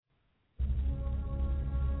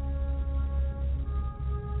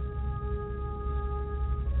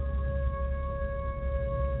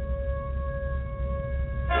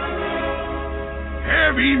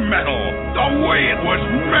heavy metal the way it was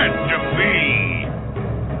meant to be.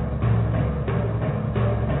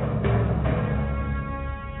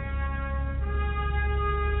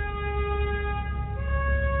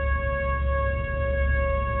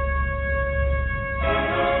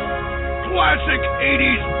 Classic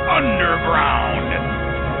 80s underground.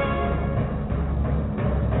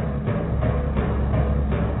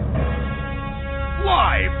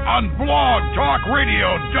 Live on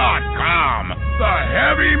blogtalkradio.com, the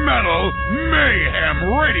Heavy Metal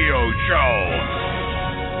Mayhem Radio Show.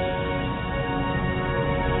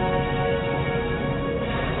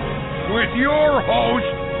 With your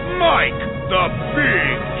host, Mike the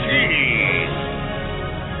Big Cheese.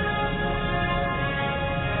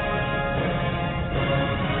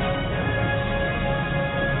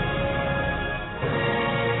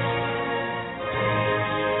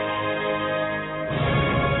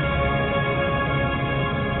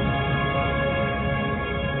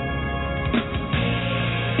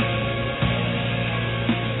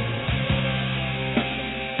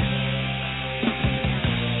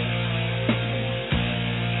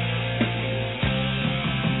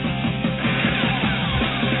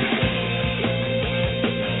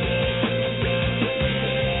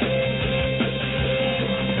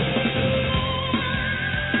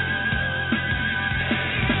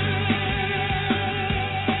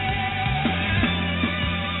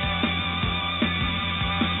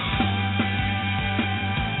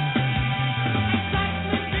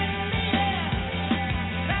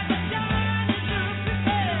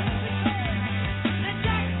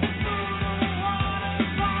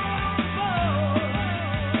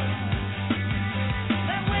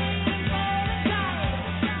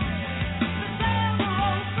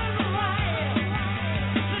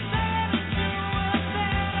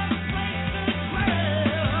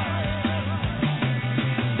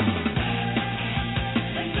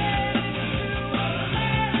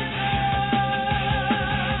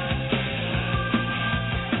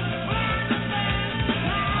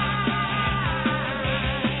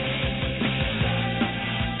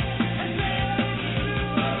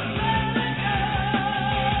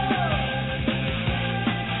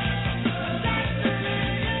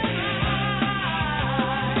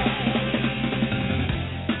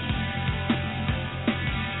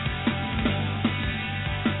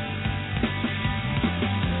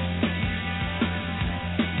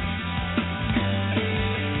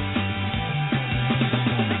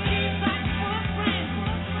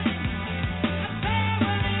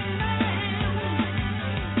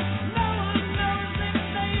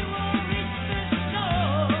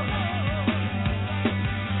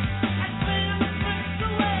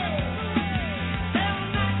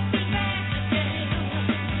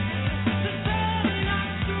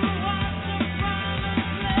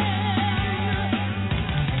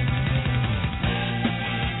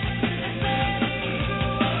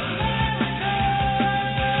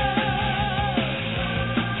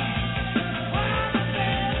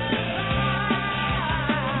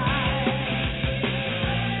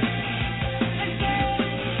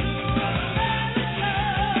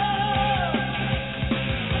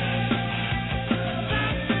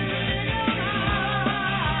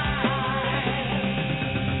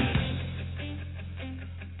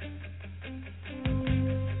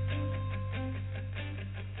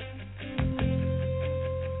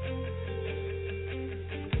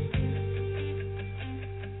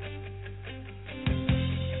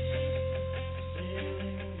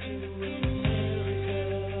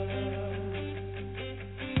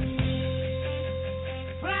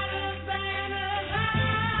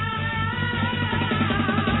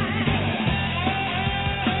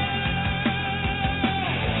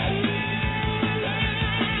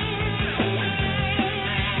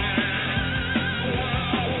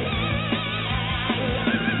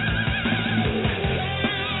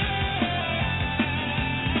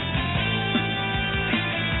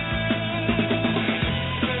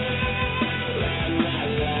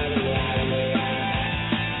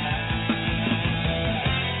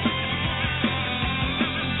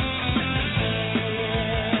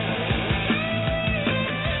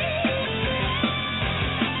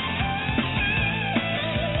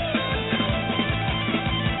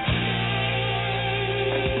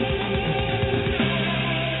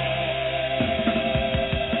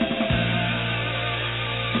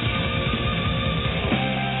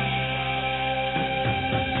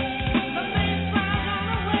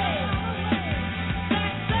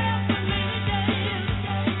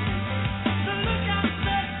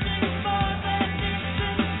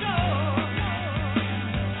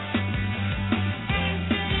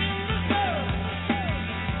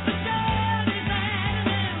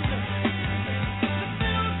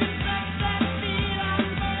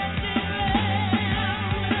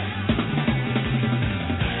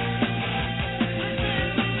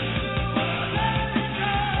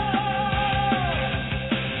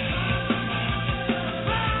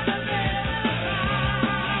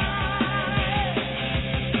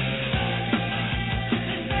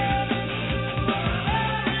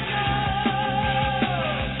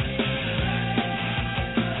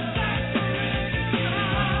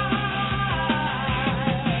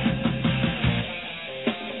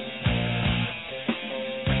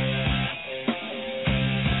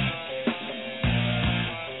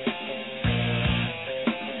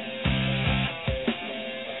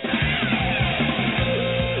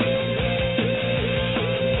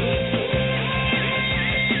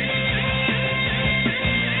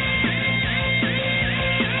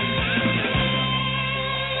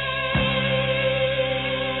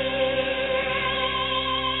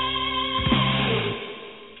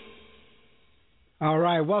 All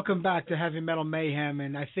right, welcome back to Heavy Metal Mayhem,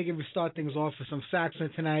 and I figured we start things off with some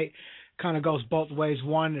Saxon tonight. Kind of goes both ways.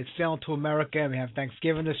 One, it's sailing to America, and we have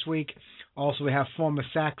Thanksgiving this week. Also, we have former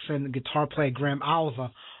Saxon guitar player Graham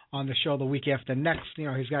Oliver on the show the week after next. You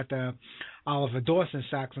know, he's got the Oliver Dawson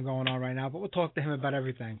Saxon going on right now, but we'll talk to him about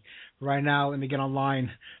everything. Right now, let me get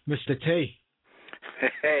online, Mr. T.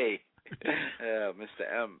 Hey. Yeah,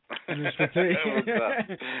 Mr. M. Mr. T. What's up?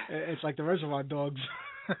 It's like the Reservoir Dogs.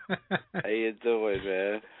 How you doing,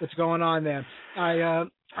 man? What's going on there?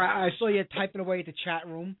 I saw you typing away at the chat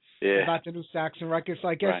room about the new Saxon records. So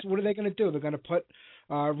I guess what are they going to do? They're going to put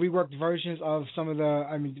reworked versions of some of the,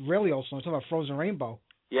 really old songs. I'm talking about Frozen Rainbow.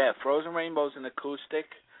 Yeah, Frozen Rainbow's an acoustic.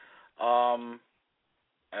 A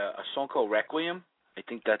song called Requiem. I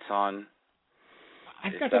think that's on.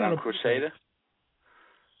 Is that on Crusader?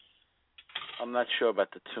 I'm not sure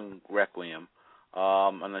about the tune Requiem.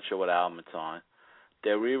 I'm not sure what album it's on.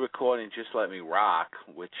 They're re-recording Just Let Me Rock,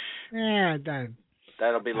 which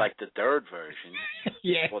that'll be like the third version,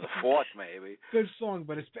 or the fourth maybe. Good song,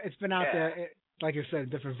 but it's been out there, like you said,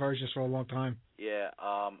 different versions for a long time. Yeah,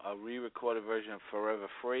 a re-recorded version of Forever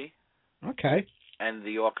Free. Okay. And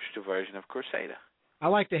the orchestra version of Crusader. I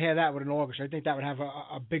like to hear that with an orchestra. I think that would have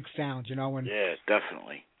a big sound, you know. And yeah,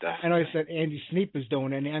 definitely. I know you said Andy Sneap is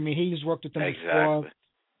doing it. I mean, he's worked with them before.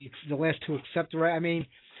 The last two Accept, right? I mean,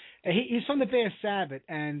 he's from the band Sabbath,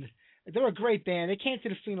 and they're a great band. They came to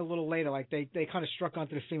the scene a little later. Like, they kind of struck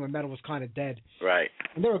onto the scene when metal was kind of dead. Right.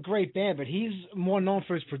 And they're a great band, but he's more known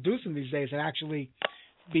for his producing these days than actually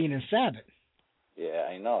being in Sabbath. Yeah,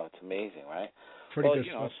 I know. It's amazing, right? Pretty good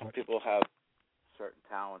stuff. Some people have certain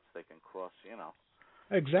talents they can cross,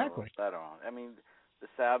 Exactly. Better on. I mean, the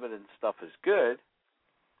Sabbath and stuff is good,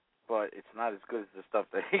 but it's not as good as the stuff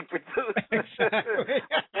that he produced. Exactly.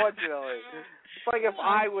 Unfortunately. It's like if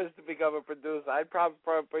I was to become a producer, I'd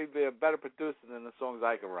probably be a better producer than the songs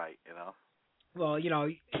I could write, Well, you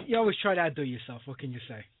always try to outdo yourself. What can you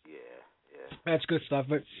say? Yeah. That's good stuff.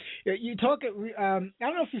 But you talk. I don't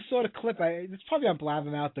know if you saw the clip. It's probably on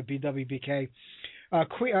Blabbermouth, the BWBK.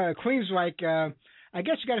 Queensryche. I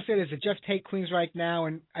guess you got to say there's a Jeff Tate Queensryche now,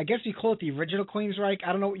 and I guess you call it the original Queensryche.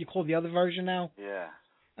 I don't know what you call the other version now. Yeah.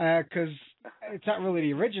 Because it's not really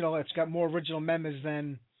the original. It's got more original members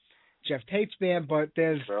than Jeff Tate's band, but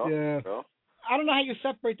there's I don't know how you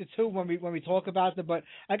separate the two when we talk about them, but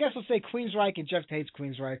I guess we'll say Queensryche and Jeff Tate's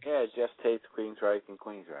Queensryche. Yeah, Jeff Tate's Queensryche and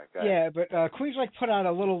Queensryche. Right. Yeah, but Queensryche put out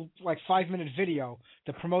a little 5-minute video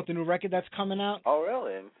to promote the new record that's coming out. Oh,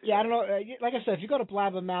 really? Yeah, I don't know. Like I said, if you go to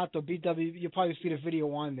Blabbermouth or BW, you'll probably see the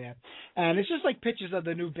video on there, and it's just like pictures of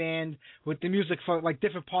the new band with the music for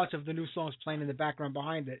different parts of the new songs playing in the background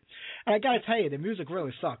behind it. And I gotta tell you, the music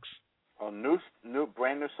really sucks. Oh,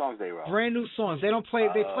 brand new songs they wrote. Brand new songs. They don't play.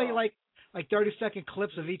 They play like 30-second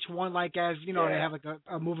clips of each one, as they have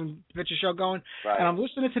a moving picture show going. Right. And I'm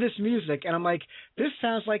listening to this music, and I'm like, this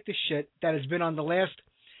sounds like the shit that has been on the last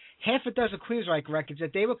half a dozen Queensryche records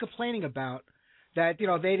that they were complaining about. That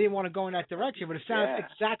they didn't want to go in that direction, but it sounds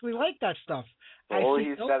exactly like that stuff. Well, all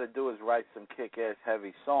he's got to do is write some kick-ass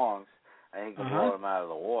heavy songs, and he can blow them out of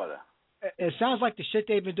the water. It sounds like the shit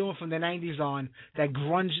they've been doing from the 90s on, that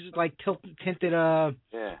grunge, tinted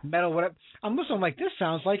metal, whatever. I'm listening, I'm like, this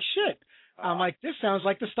sounds like shit. I'm like, this sounds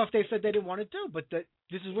like the stuff they said they didn't want to do, but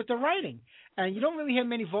this is what they're writing. And you don't really hear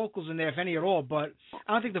many vocals in there, if any at all, but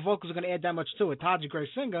I don't think the vocals are going to add that much to it. Todd's a great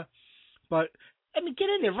singer, but, get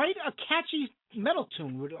in there, write a catchy metal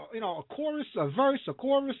tune with, a chorus, a verse, a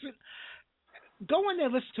chorus. Go in there,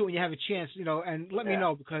 listen to it when you have a chance, and let me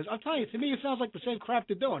know, because I'm telling you, to me, it sounds like the same crap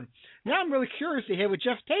they're doing. Now I'm really curious to hear what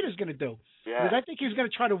Jeff Tate is going to do. Yeah. Because I think he's going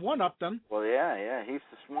to try to one-up them. Well, yeah. He's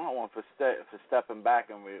the smart one for stepping back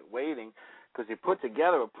and waiting, because he put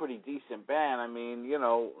together a pretty decent band. I mean,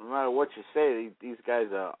 no matter what you say, these guys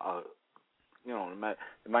are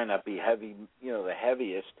they might not be heavy, the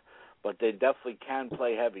heaviest, but they definitely can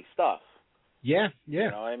play heavy stuff. Yeah.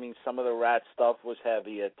 Some of the Rat stuff was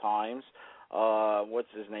heavy at times.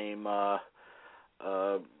 What's his name?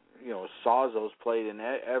 Sawzo's played in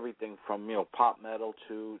everything from the pop metal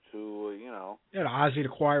to Ozzy the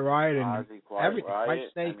Quiet Riot and everything.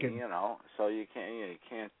 Riot. Snake so you can't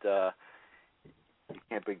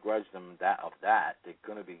begrudge them that. They're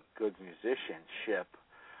going to be good musicianship.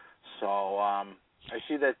 So I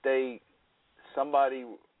see that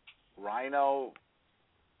Rhino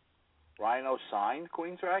signed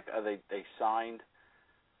Queensryche. They signed.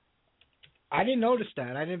 I didn't notice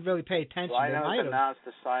that. I didn't really pay attention. Rhino's announced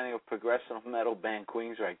the signing of progressive metal band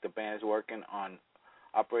Queensryche. The band is working on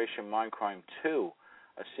Operation Mindcrime 2,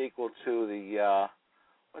 a sequel to the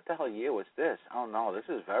what the hell year was this? Oh no, this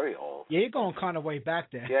is very old. Yeah, you're going kind of way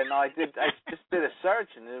back there. Yeah, no, I just did a search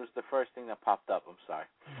and it was the first thing that popped up. I'm sorry.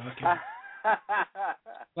 Okay.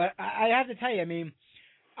 But I have to tell you, I mean,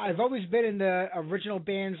 I've always been in the original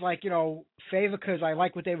bands, like, favor, because I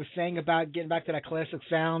like what they were saying about getting back to that classic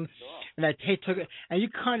sound, and that Tate took it, and you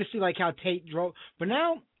kind of see like how Tate drove. But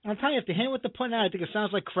now I'm telling you, if they hear what they're putting out, I think it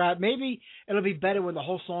sounds like crap. Maybe it'll be better when the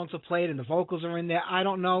whole songs are played and the vocals are in there. I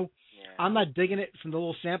don't know. Yeah. I'm not digging it from the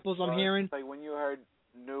little samples I'm hearing. It's like when you heard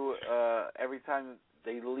new, every time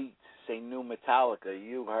they leaked, say, new Metallica,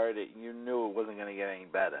 you heard it, you knew it wasn't going to get any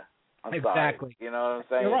better. I'm exactly. Sorry. You know what I'm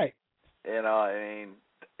saying? You're right. I mean,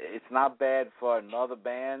 it's not bad for another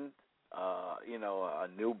band, a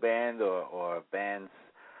new band or bands,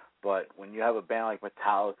 but when you have a band like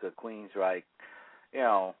Metallica, Queensryche,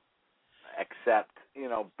 except,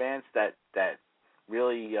 bands that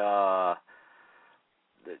really,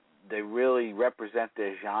 they really represent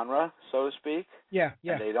their genre, so to speak. Yeah.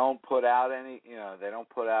 And they don't put out they don't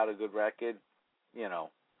put out a good record, you know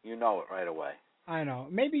it right away. I know.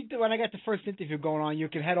 Maybe when I got the first interview going on, you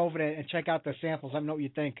can head over there and check out the samples. Let me know what you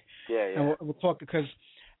think. Yeah. And we'll talk, because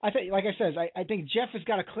I think, like I said, I think Jeff has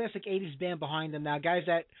got a classic 80s band behind him now, guys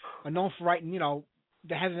that are known for writing,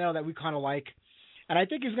 the heavy metal that we kind of like. And I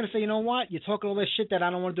think he's going to say, you know what, you're talking all this shit that I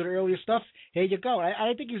don't want to do the earlier stuff. Here you go.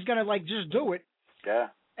 I think he's going to, just do it. Yeah.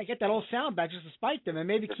 And get that old sound back just to spite them, and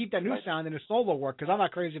maybe keep that new sound in his solo work, because I'm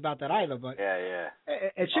not crazy about that either. But yeah.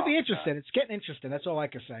 It should be interesting. It's getting interesting. That's all I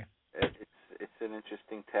can say. It's an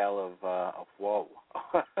interesting tale of woe.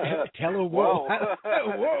 Tale of woe.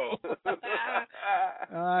 Whoa.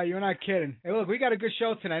 You're not kidding. Hey, look, we got a good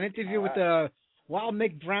show tonight. An interview with Wild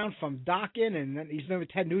Mick Brown from Dokken, and he's been with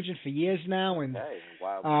Ted Nugent for years now. And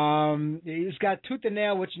he's got Tooth and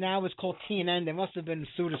Nail, which now is called T&N. They must have been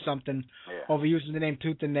sued or something over using the name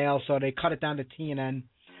Tooth and Nail, so they cut it down to T&N.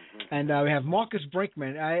 Mm-hmm. And we have Markus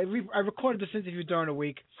Brinkmann. I recorded this interview during the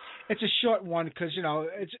week. It's a short one because,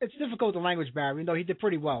 it's difficult with the language barrier, even though he did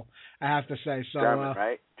pretty well, I have to say. So, German,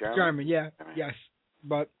 right? German, yeah. German. Yes.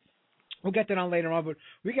 But we'll get that on later on. But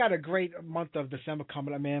we got a great month of December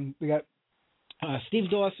coming up, man. We got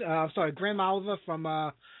Graham Oliver from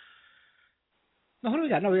who do we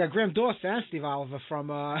got? No, we got Graham Dawson and Steve Oliver from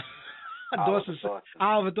Oliver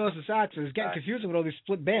Dawson Saxon. It's getting confusing with all these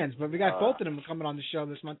split bands, but we got both of them coming on the show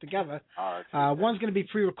this month together. One's going to be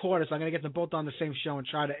pre-recorded, so I'm going to get them both on the same show and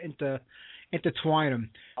try to intertwine them.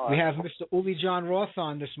 We have Mr. Uli John Roth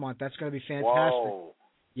on this month. That's going to be fantastic. Whoa.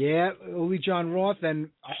 Yeah, Uli John Roth and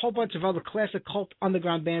a whole bunch of other classic cult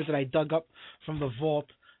underground bands that I dug up from the vault.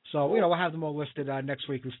 So, we'll have them all listed next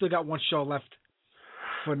week. We've still got one show left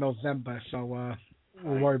for November, so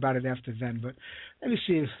we'll worry about it after then. But let me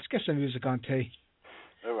see. Let's get some music on, T.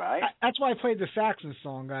 All right. That's why I played the Saxon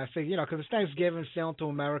song. I think, because it's Thanksgiving, sailing to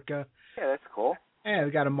America. Yeah, that's cool. Yeah,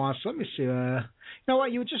 we got him on. So let me see. You know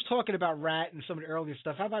what? You were just talking about Rat and some of the earlier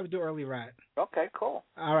stuff. How about we do early Rat? Okay, cool.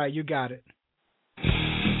 All right, you got it.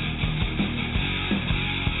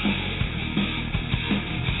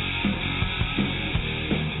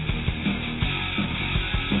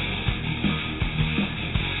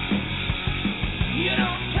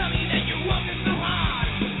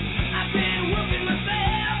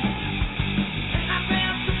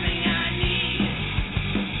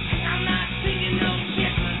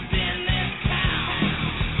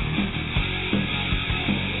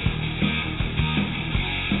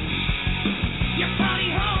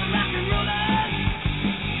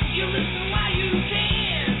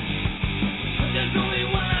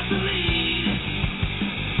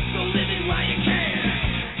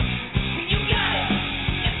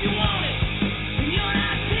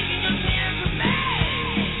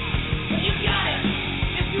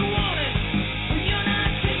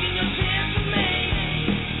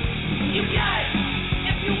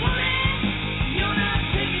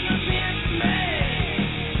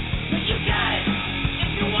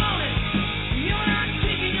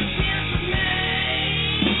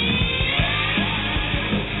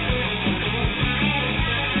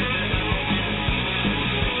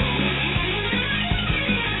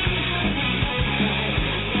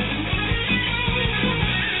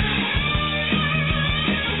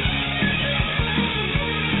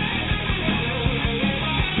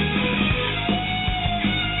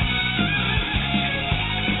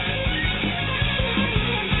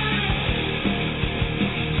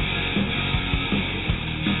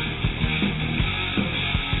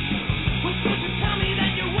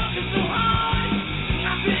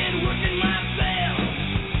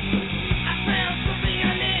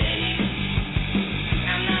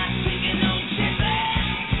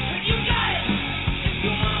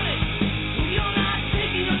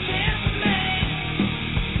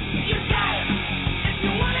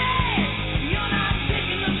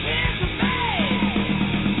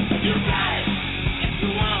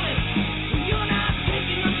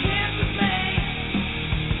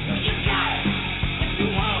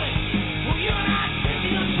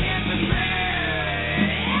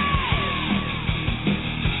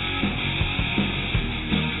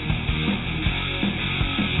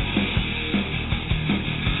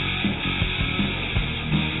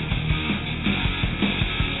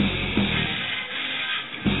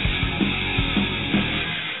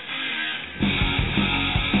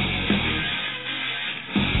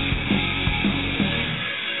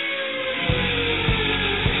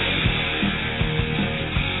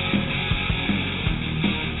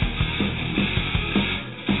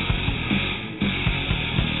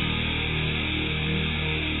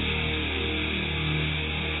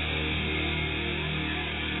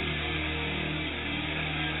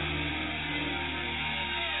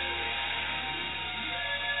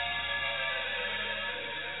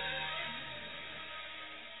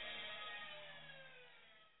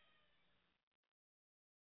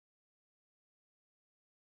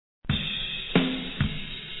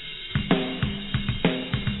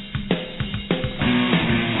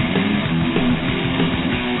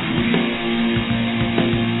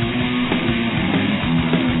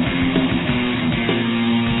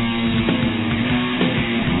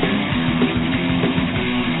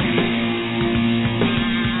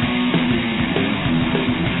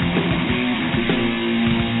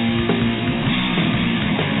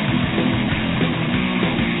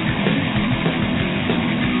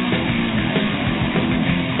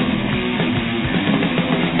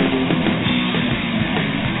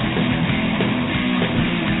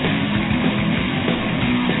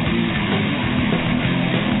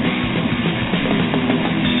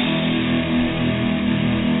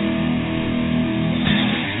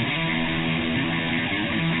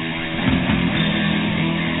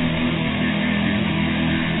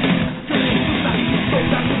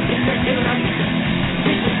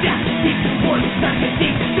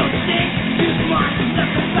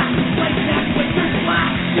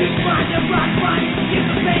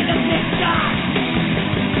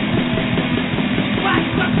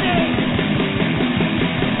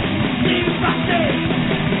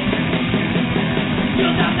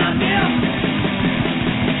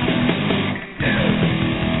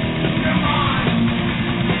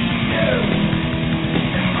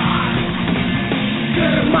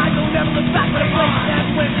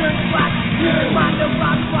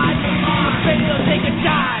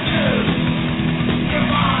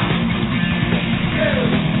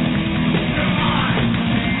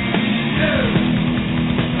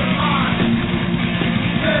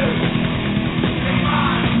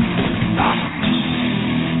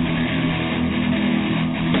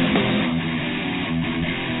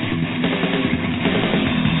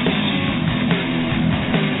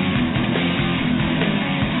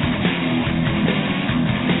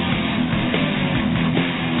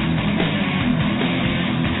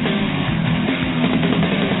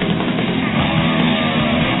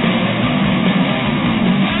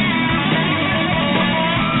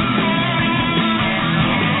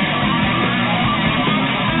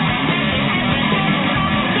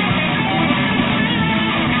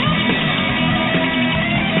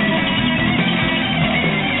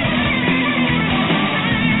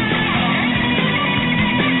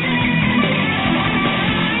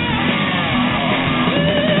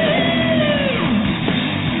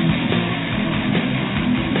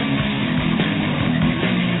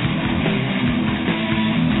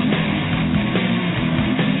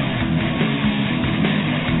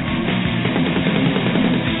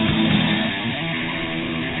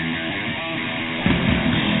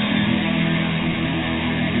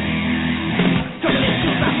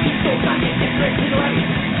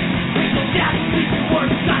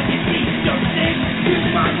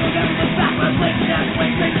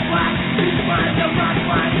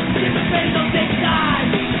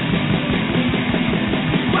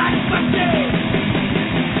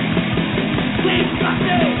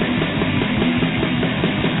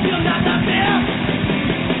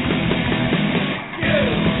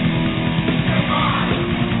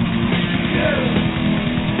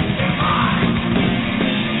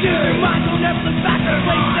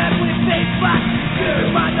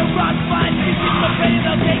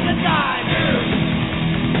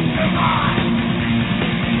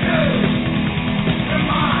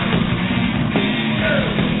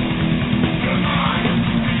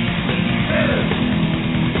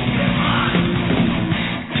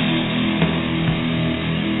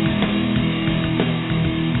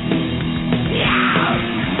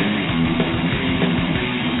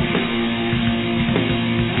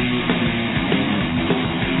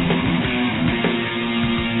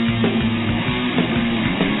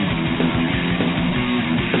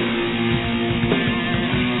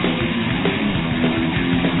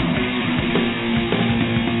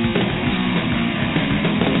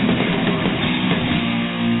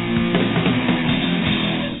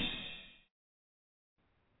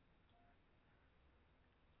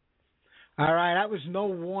 All right, that was No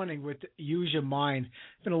Warning with Use Your Mind.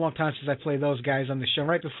 It's been a long time since I played those guys on the show.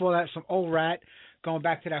 Right before that, some Old Rat, going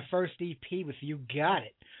back to that first EP with You Got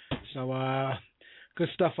It. So, good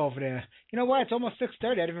stuff over there. You know what? It's almost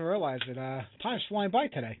 6:30. I didn't even realize it. Time's flying by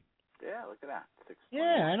today. Yeah, look at that.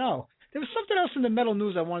 Yeah, I know. There was something else in the metal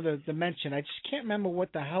news I wanted to mention. I just can't remember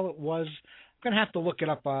what the hell it was. I'm going to have to look it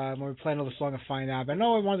up when we play another song and find out. But I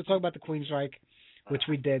know I wanted to talk about the Queensryche, which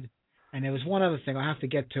we did. And there was one other thing. I'll have to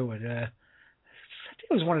get to it. I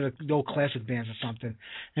think it was one of the old classic bands or something.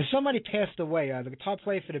 And somebody passed away. The guitar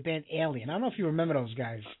player for the band Alien. I don't know if you remember those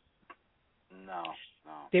guys. No.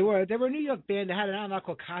 They were a New York band. They had an album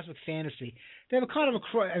called Cosmic Fantasy. They were kind of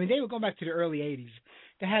they were going back to the early 80s.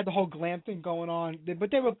 They had the whole glam thing going on. But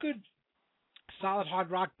they were a good, solid hard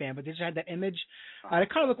rock band. But they just had that image. They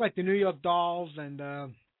kind of looked like the New York Dolls and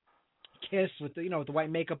Kiss with the with the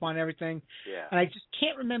white makeup on and everything. Yeah. And I just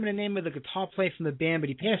can't remember the name of the guitar player from the band, but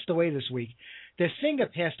he passed away this week. Their singer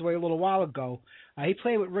passed away a little while ago. He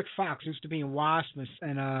played with Rick Fox, who used to be in Wasp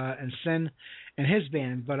and Sin and his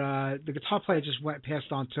band, but the guitar player just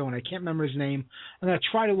passed on too, and I can't remember his name. I'm going to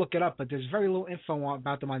try to look it up, but there's very little info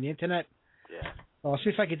about them on the internet. Yeah. I'll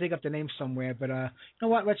see if I can dig up the name somewhere, but you know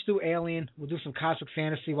what? Let's do Alien. We'll do some Cosmic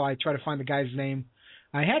Fantasy while I try to find the guy's name.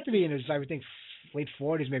 I had to be in his, I would think, late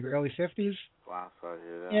 40s, maybe early 50s. Wow, sorry to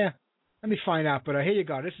hear that. Yeah. Let me find out, but here you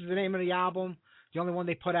go. This is the name of the album, the only one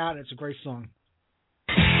they put out, and it's a great song.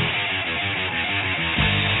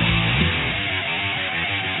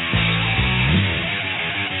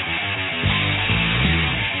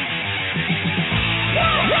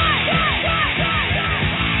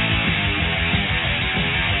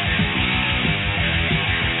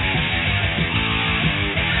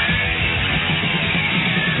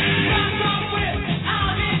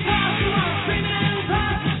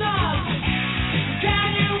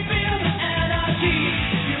 Can you feel the energy?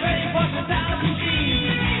 You ready for the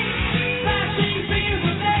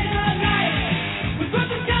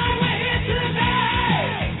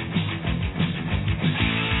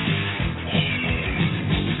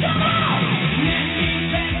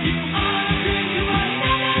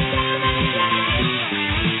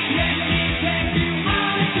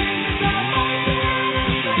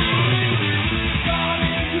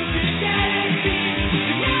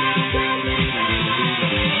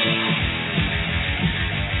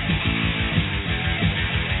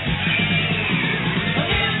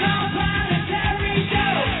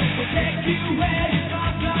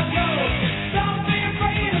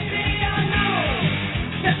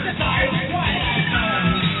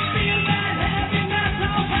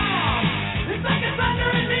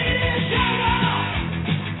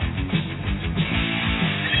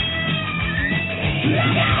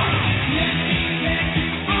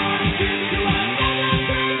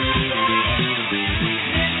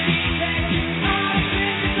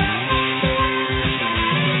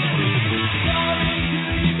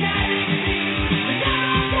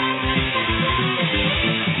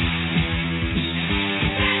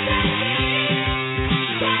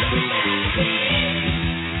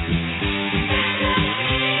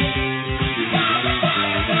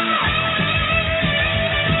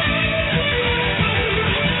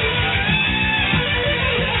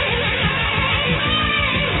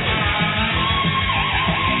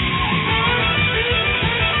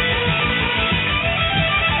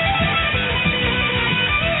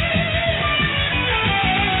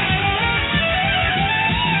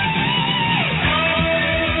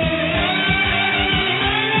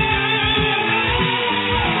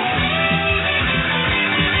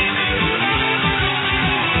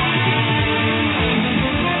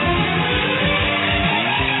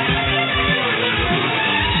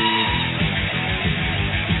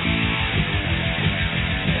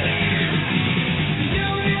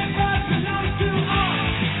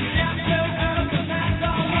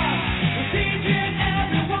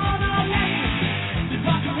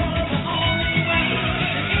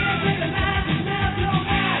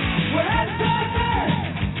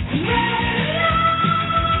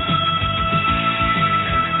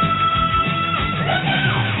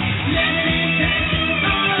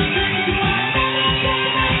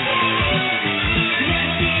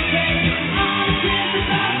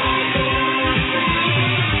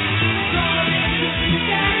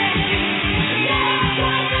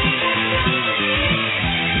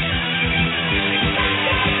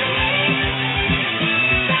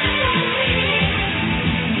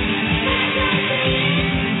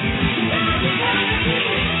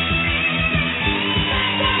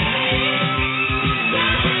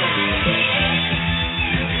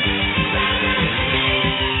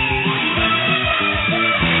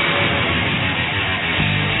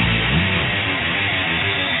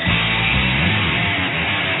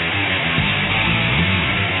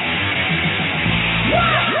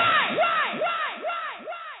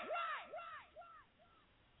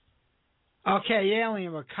Okay,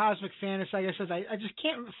 Alien or Cosmic Fantasy, like I said, I just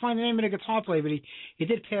can't find the name of the guitar player, but he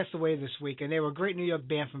did pass away this week, and they were a great New York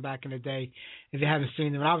band from back in the day, if you haven't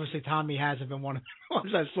seen them. And obviously Tommy hasn't been one of the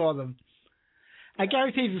ones I saw them. I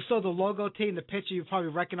guarantee if you saw the logo tee in the picture, you probably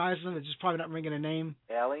recognize them. It's just probably not ringing a name.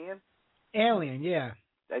 Alien, yeah.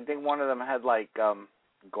 I think one of them had like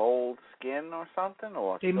gold skin or something,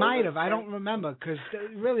 or they might have. I don't remember because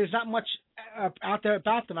really there's not much out there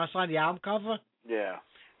about them outside the album cover. Yeah.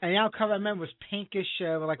 And the album cover I remember was pinkish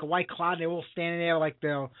with like a white cloud. They were all standing there with like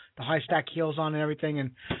the high stack heels on and everything.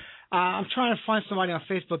 And I'm trying to find somebody on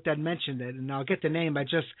Facebook that mentioned it, and I'll get the name. But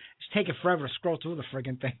it's taking forever to scroll through the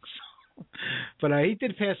friggin' things. But he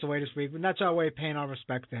did pass away this week, and that's our way of paying our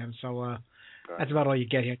respect to him. So that's about all you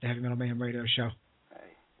get here at the Heavy Metal Mayhem Radio Show.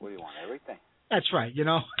 Hey, what do you want? Everything. That's right. You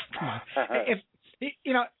know, come on. If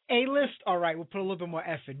you know A-list, all right, we'll put a little bit more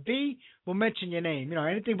effort. B, we'll mention your name. You know,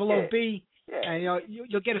 anything below B, and you know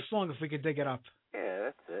you'll get a song if we could dig it up. Yeah,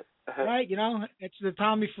 that's it. Right? You know, it's the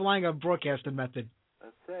Tommy Falanga broadcasting method.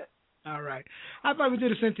 That's it. All right. How about we do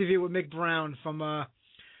this interview with Mick Brown from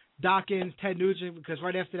Dokken, Ted Nugent, because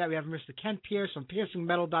right after that we have Mr. Ken Pierce from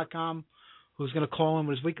PiercingMetal.com, who's going to call in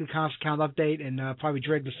with his weekly conference count update and probably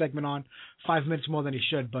drag the segment on 5 minutes more than he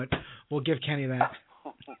should, but we'll give Kenny that.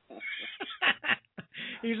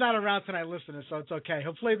 He's not around tonight listening, so it's okay.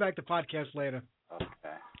 He'll play back the podcast later.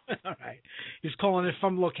 Okay. All right. He's calling in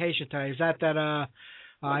from location today. Is that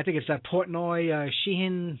I think it's that Portnoy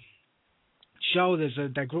Sheehan show. There's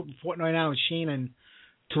that group in Portnoy now with Sheen and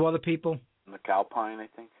 2 other people. McAlpine, I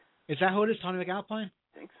think. Is that who it is, Tony McAlpine?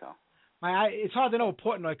 I think so. It's hard to know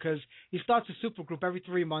Portnoy because he starts a supergroup every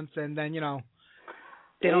 3 months, and then, you know,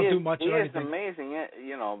 they don't do much or anything. He is amazing,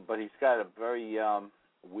 you know, but he's got a very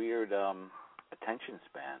weird attention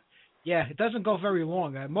span. Yeah, it doesn't go very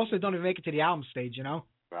long. Most of them don't even make it to the album stage, you know?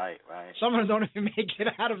 Right. Some of them don't even make it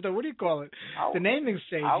out of the, what do you call it? The naming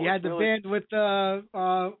stage. You had the band with,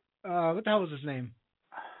 what the hell was his name?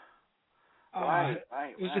 Right.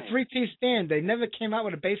 It was a 3-piece band. They never came out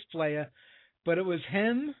with a bass player, but it was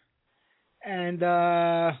him and, who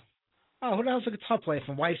the hell's the guitar player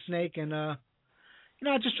from Whitesnake? And, you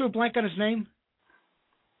know, I just drew a blank on his name.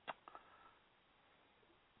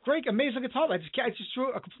 Great, amazing guitar player. I just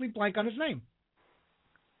drew a complete blank on his name.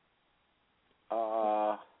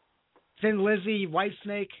 Thin Lizzy,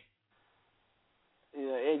 Whitesnake.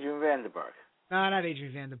 Yeah, Adrian Vandenberg. No, not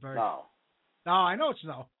Adrian Vandenberg. No. No, I know it's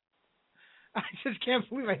no. I just can't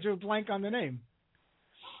believe I drew a blank on the name.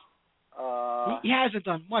 He hasn't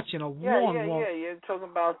done much in a long. Yeah. You're talking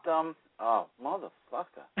about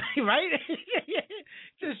motherfucker. Right?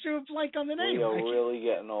 Just drew a blank on the name. We are really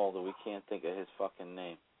getting older. We can't think of his fucking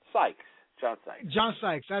name. Sykes. John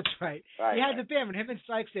Sykes, that's right. He had the band with him and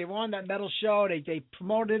Sykes. They were on that metal show. They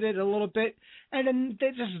promoted it a little bit, and then they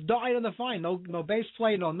just died on the vine. No bass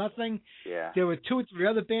play, no nothing. Yeah. There were 2 or 3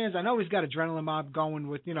 other bands. I know he's got Adrenaline Mob going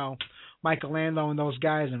with, you know, Michael Lando and those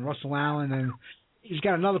guys and Russell Allen, and he's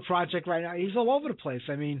got another project right now. He's all over the place.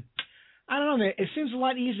 I mean, I don't know, man. It seems a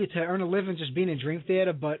lot easier to earn a living just being in Dream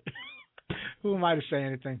Theater, but who am I to say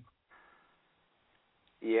anything?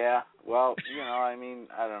 Yeah, well, you know, I mean,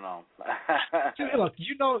 I don't know. Look,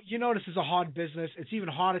 you know this is a hard business. It's even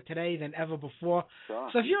harder today than ever before. Sure.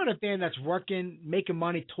 So if you're in a band that's working, making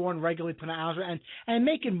money, touring regularly, putting out albums, and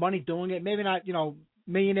making money doing it, maybe not, you know,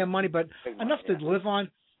 millionaire money, but enough to live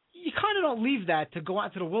on, you kind of don't leave that to go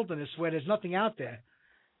out to the wilderness where there's nothing out there.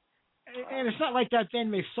 And it's not like that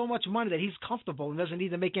band makes so much money that he's comfortable and doesn't need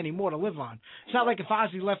to make any more to live on. It's not like if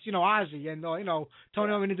Ozzy left, you know, Ozzy and, you know,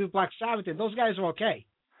 Tony Iommi to do Black Sabbath, and those guys are okay.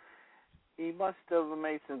 He must have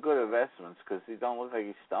made some good investments because he don't look like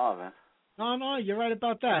he's starving. No, you're right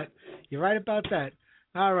about that.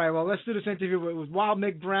 All right, well, let's do this interview with Wild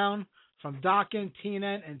Mick Brown from Dokken,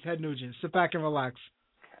 TNN, and Ted Nugent. Sit back and relax.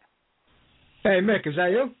 Hey, Mick, is that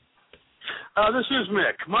you? This is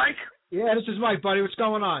Mick. Mike? Yeah, this is Mike, buddy. What's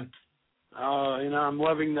going on? You know, I'm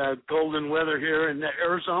loving the golden weather here in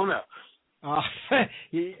Arizona. And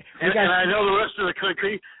I know the rest of the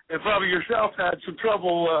country, and probably yourself, had some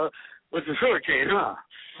trouble with the hurricane, huh?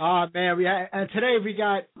 Oh, man, and today we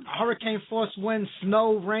got hurricane force winds,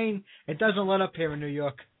 snow, rain. It doesn't let up here in New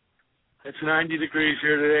York. It's 90 degrees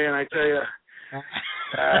here today, and I tell you,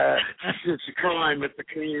 it's a crime at the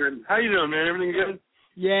can. How you doing, man? Everything good?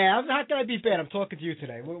 Yeah, how can I be bad? I'm talking to you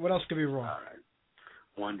today. What else could be wrong? All right.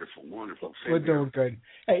 Wonderful. We're doing good.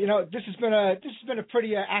 Hey, you know, this has been a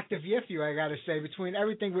pretty active year for you, I got to say, between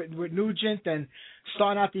everything with Nugent and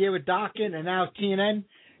starting out the year with Dokken and now TNN.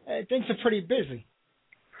 Things are pretty busy.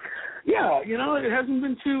 Yeah, you know, it hasn't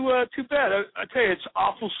been too bad. I tell you, it's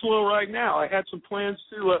awful slow right now. I had some plans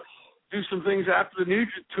to do some things after the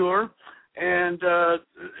Nugent tour, and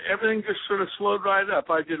everything just sort of slowed right up.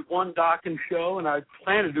 I did one Dokken show, and I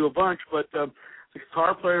planned to do a bunch, but the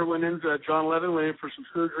guitar player went in, John Levin went in for some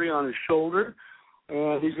surgery on his shoulder,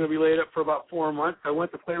 and he's going to be laid up for about 4 months. I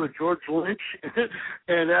went to play with George Lynch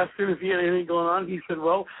and asked him if he had anything going on. He said,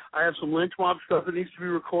 well, I have some Lynch Mob stuff that needs to be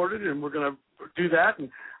recorded, and we're going to do that. And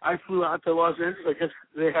I flew out to Los Angeles. I guess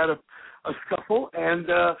they had a scuffle and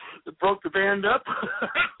broke the band up.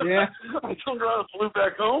 Yeah. I turned around and flew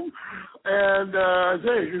back home, and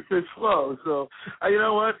it's been slow. So, you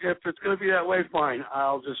know what? If it's going to be that way, fine.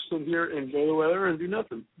 I'll just sit here, enjoy the weather, and do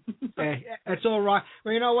nothing. Hey, it's all right.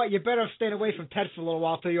 Well, you know what? You better stay away from Ted for a little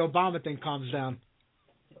while till the Obama thing calms down.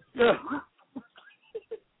 Yeah.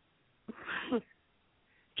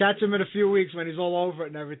 Catch him in a few weeks when he's all over it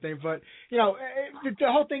and everything. But, you know, the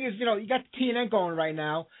whole thing is, you know, you got the TNN going right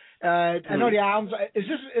now. I know the albums. Is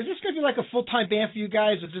this going to be like a full-time band for you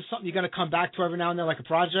guys? Is this something you're going to come back to every now and then, like a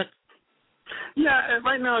project? Yeah,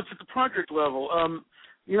 right now it's at the project level.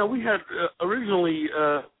 You know, we had originally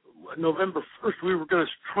November 1st, we were going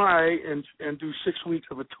to try and do 6 weeks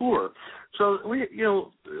of a tour. So we, you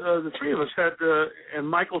know, the three of us had, and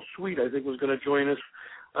Michael Sweet, I think, was going to join us,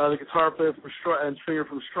 the guitar player and singer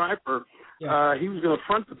from Stryper. Yeah. He was going to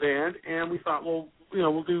front the band, and we thought, well, you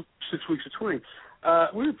know, we'll do 6 weeks of touring.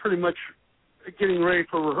 We were pretty much getting ready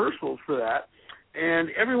for rehearsals for that, and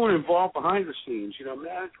everyone involved behind the scenes, you know,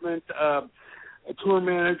 management, tour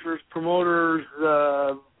managers, promoters,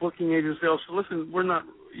 booking agents, they all said, listen,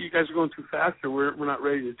 you guys are going too fast, or we're not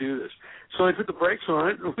ready to do this. So they put the brakes on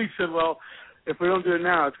it, and we said, well, if we don't do it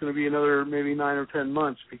now, it's going to be another maybe 9 or 10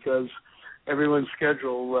 months because everyone's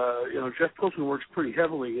schedule, you know, Jeff Pilson works pretty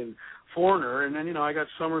heavily in Foreigner, and then, you know, I got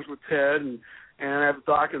summers with Ted, and I have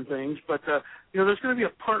Dokken things, but, you know, there's going to be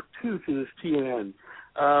a part 2 to this TNN.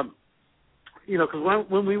 You know, because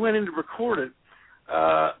when we went in to record it,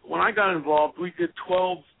 when I got involved, we did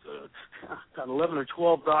 11 or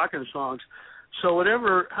 12 Dokken songs. So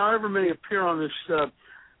however many appear on this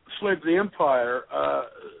Slave to the Empire,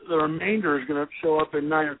 the remainder is going to show up in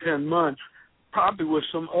 9 or 10 months, probably with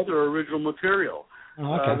some other original material.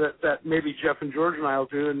 Oh, okay. That maybe Jeff and George and I will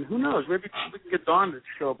do, and who knows, maybe we can get Don to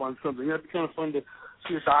show up on something. That'd be kind of fun to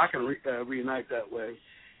see a Dokken reunite that way.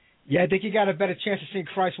 Yeah, I think you got a better chance of seeing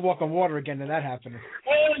Christ walk on water again than that happening.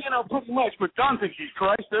 Well, you know, pretty much, but Don thinks he's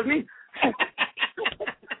Christ, doesn't he?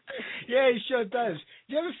 Yeah, he sure does.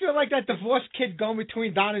 Do you ever feel like that divorced kid going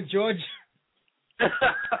between Don and George?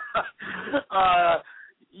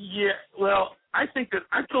 Yeah, well, I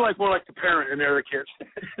feel like more like the parent and they're the kids.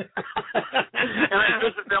 And I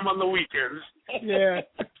visit them on the weekends. Yeah.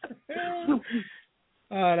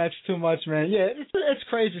 Oh, that's too much, man. Yeah, it's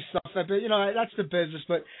crazy stuff. But, you know, that's the business.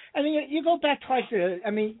 But, I mean, you go back twice.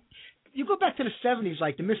 You go back to the 70s,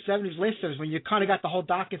 like the mid-70s, late 70s, when you kind of got the whole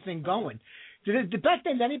Dokken thing going. Did back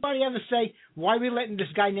then, did anybody ever say, why are we letting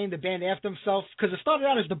this guy name the band after himself? Because it started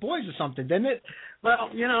out as the Boys or something, didn't it? Well,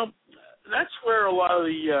 you know, that's where a lot of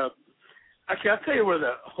the actually, I'll tell you where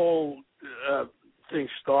the whole thing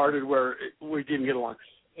started, where we didn't get along.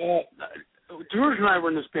 George and I were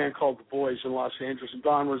in this band called The Boys in Los Angeles, and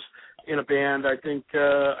Don was in a band. I think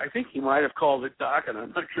he might have called it Dokken.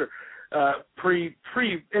 I'm not sure. No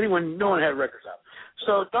one had records out.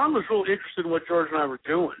 So Don was really interested in what George and I were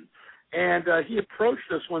doing, and he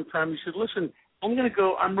approached us one time. He said, "Listen, I'm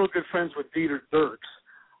real good friends with Dieter Dierks,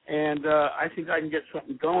 and I think I can get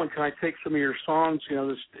something going. Can I take some of your songs? You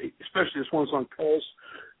know, especially this one song, Pulse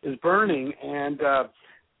is Burning," and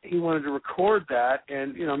he wanted to record that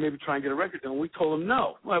and, you know, maybe try and get a record done. We told him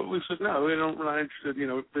no. Well, we said, no, we're not interested. You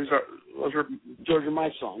know, those are George and my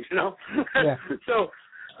songs, you know. Yeah. So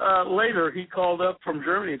later he called up from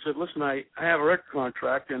Germany and said, listen, I have a record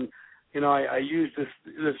contract, and, you know, I used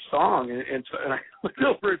this song. And I looked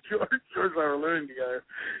over at George. George and I were learning together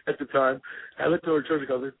at the time. I looked over at George and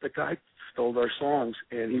go, the guy stole our songs,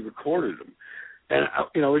 and he recorded them. And,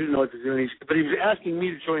 you know, we didn't know what to do. But he was asking me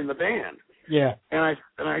to join the band. Yeah. And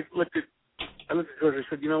I looked at George. I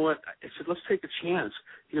said, you know what? I said, let's take a chance.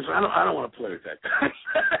 He goes, I don't want to play with that guy.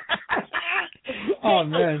 Oh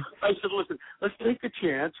man. I said, listen, let's take a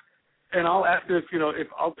chance, and I'll ask if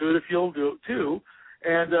I'll do it if you'll do it too,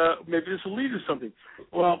 and maybe this will lead to something.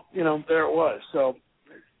 Well, you know, there it was. So,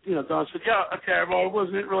 you know, Don said, yeah, okay. Well, I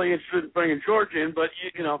wasn't really interested in bringing George in, but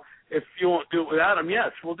you know, if you won't do it without him,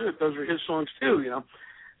 yes, we'll do it. Those are his songs too, you know.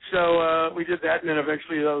 So we did that, and then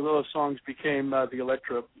eventually those songs became the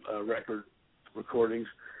Elektra record recordings.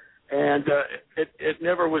 And it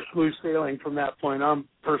never was smooth sailing from that point on,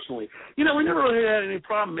 personally. You know, we never really had any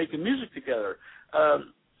problem making music together.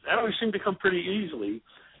 That always seemed to come pretty easily.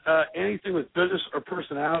 Anything with business or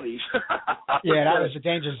personalities. Yeah, that was a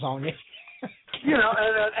danger zone. You know,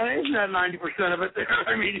 and isn't that 90% of it there?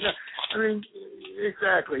 I mean,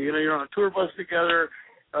 exactly. You know, you're on a tour bus together,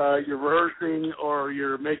 you're rehearsing, or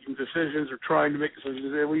you're making decisions, or trying to make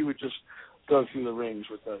decisions. And we would just go through the rings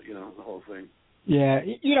with the whole thing. Yeah,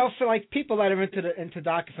 you know, for like people that are into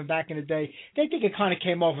Dokken from back in the day, they think it kind of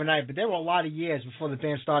came overnight, but there were a lot of years before the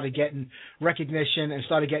band started getting recognition and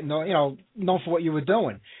started getting, known for what you were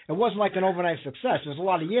doing. It wasn't like an overnight success. There was a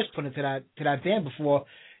lot of years put into that band before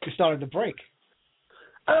it started to break.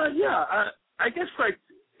 I guess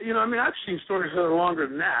I've seen stories that are longer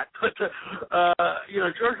than that, but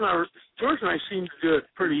George and I seemed to do it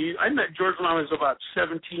pretty. I met George when I was about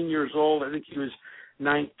 17 years old. I think he was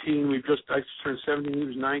 19. I turned 17. He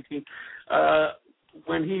was 19.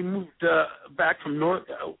 When he moved back from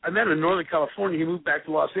I met him in Northern California. He moved back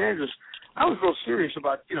to Los Angeles. I was real serious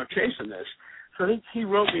about chasing this. So I think he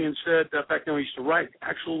wrote me and said, back then we used to write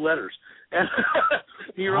actual letters, and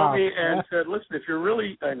he wrote me and said, "Listen, if you're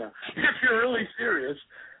really serious,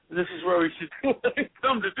 this is where we should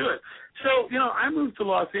come to do it." So I moved to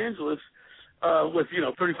Los Angeles with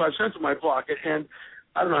 35 cents in my pocket, and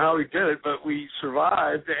I don't know how we did it, but we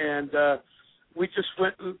survived, and we just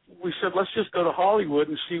went. We said, let's just go to Hollywood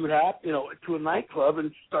and see what happened, to a nightclub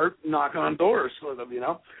and start knocking on doors for them,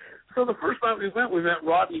 So the first time we met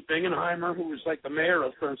Rodney Bingenheimer, who was like the mayor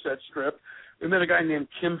of Sunset Strip. We met a guy named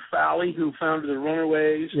Kim Fowley, who founded the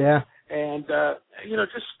Runaways. Yeah. And,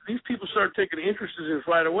 just these people started taking interest in us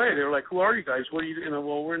right away. They were like, who are you guys? What are you doing?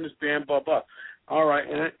 Well, we're in this band, blah, blah. All right.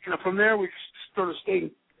 And, from there, we sort of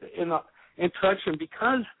stayed in touch. And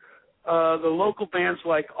because the local bands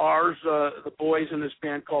like ours, the boys in this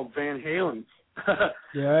band called Van Halen,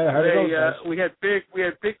 we had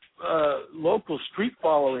big local street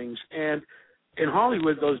followings, and in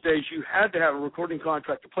Hollywood those days you had to have a recording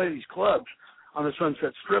contract to play these clubs on the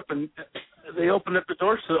Sunset Strip, and they opened up the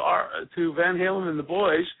doors to Van Halen and the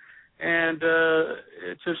boys, and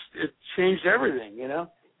it changed everything,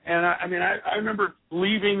 And I remember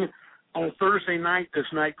leaving on a Thursday night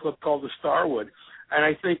this nightclub called the Starwood, and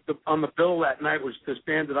I think on the bill that night was this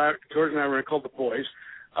band that George and I were in called the Boys.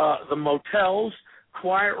 The Motels,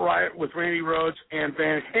 Quiet Riot with Randy Rhoads, and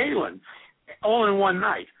Van Halen, all in one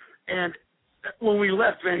night. And when we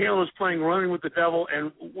left, Van Halen was playing Running with the Devil,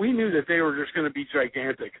 and we knew that they were just going to be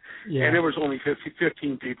gigantic. Yeah. And there was only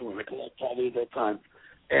 15 people in the club probably at that time.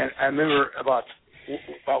 And I remember about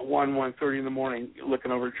 1:30 in the morning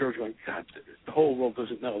looking over at George going, God, the whole world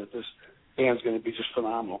doesn't know that this band's going to be just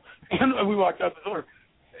phenomenal. And we walked out the door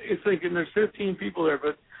thinking there's 15 people there,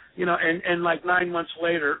 but and like 9 months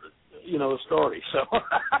later, the story. So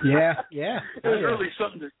yeah, it was really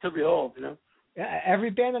something to behold. Yeah, every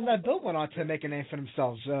band in that bill went on to make a name for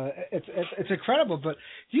themselves. It's incredible. But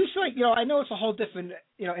do you feel like I know it's a whole different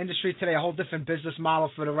industry today, a whole different business model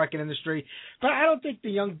for the record industry. But I don't think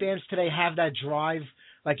the young bands today have that drive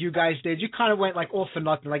like you guys did. You kind of went like all for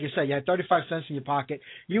nothing. Like you said, you had 35 cents in your pocket.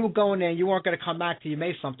 You were going there, and you weren't going to come back till you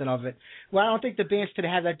made something of it. Well, I don't think the bands today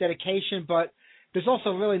have that dedication, but there's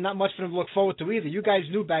also really not much for them to look forward to either. You guys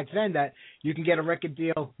knew back then that you can get a record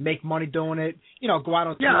deal, make money doing it, go out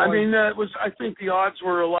on tour. Yeah, I think the odds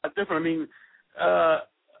were a lot different.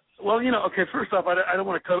 Okay, first off, I don't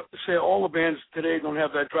want to say all the bands today don't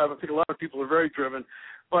have that drive. I think a lot of people are very driven.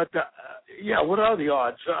 But, what are the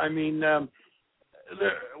odds?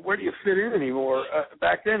 Where do you fit in anymore?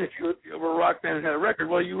 Back then, if you were a rock band and had a record,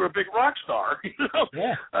 well, you were a big rock star.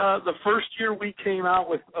 Yeah. The first year we came out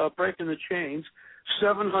with Breaking the Chains,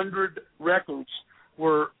 700 records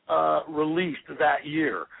were released that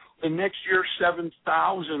year. The next year,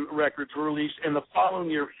 7,000 records were released, and the following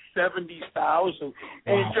year, 70,000.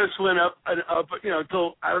 And it just went up,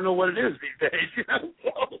 until I don't know what it is these days.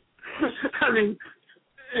 So,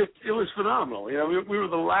 it was phenomenal. We were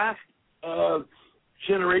the last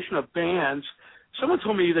generation of bands. Someone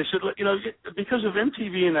told me, they said, because of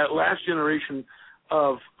MTV and that last generation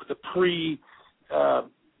of the pre-iTunes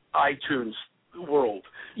world,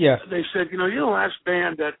 they said, you're the last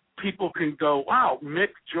band that people can go, wow,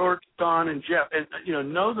 Mick, George, Don, and Jeff, and,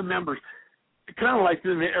 know the members. Kind of like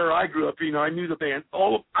in the era I grew up, I knew the band.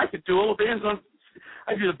 I could do all the bands on.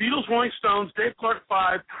 I do the Beatles, Rolling Stones, Dave Clark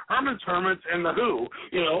 5, Herman's Hermits, and The Who,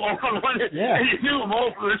 all on one. Yeah. And you knew them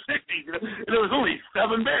all from the 60s. And there was only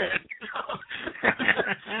 7 bands.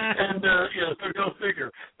 And, so go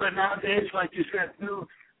figure. But nowadays, like you said, who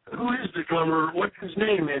is the drummer? What's his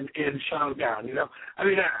name in Shanghai? I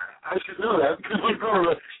should know that because my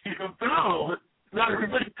drummer, he's phenomenal, but not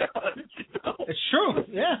everybody does. It's true,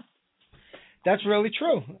 yeah. That's really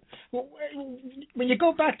true. Well, when you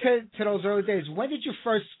go back to those early days, when did you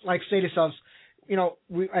first say to yourselves,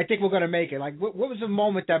 I think we're going to make it. Like, what was the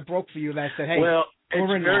moment that broke for you that said, hey, well,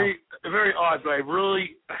 we're in it's very odd, but I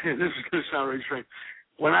really, this is going to sound really strange.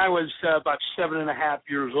 When I was about 7.5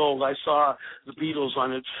 years old, I saw the Beatles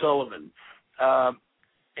on Ed Sullivan.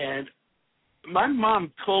 And my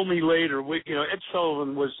mom told me later, Ed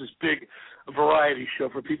Sullivan was this big variety show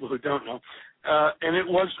for people who don't know. And it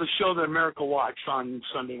was the show that America watched on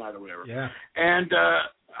Sunday night or whatever. Yeah. And,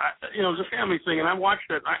 it was a family thing, and I watched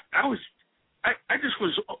it. I just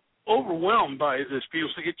was overwhelmed by this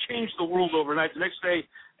Beatles thing. It changed the world overnight. The next day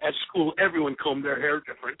at school, everyone combed their hair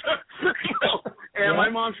different. And my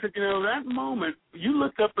mom said, that moment, you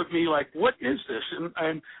looked up at me like, what is this?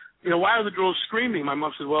 And why are the girls screaming? My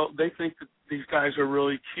mom said, well, they think that these guys are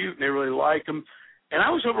really cute and they really like them. And I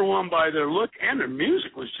was overwhelmed by their look, and their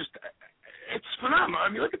music was just, it's phenomenal. I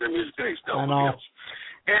mean, look at their music today still. I know.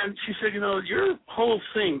 And she said, your whole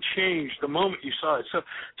thing changed the moment you saw it. So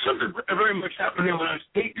something very much happened when I was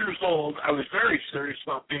 8 years old. I was very serious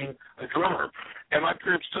about being a drummer. And my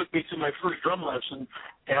parents took me to my first drum lesson,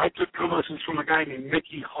 and I took drum lessons from a guy named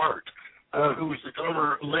Mickey Hart, who was the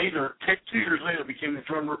drummer later, 2 years later became the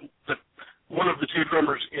drummer, one of the two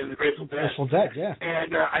drummers in the Grateful Dead. Grateful Dead, yeah.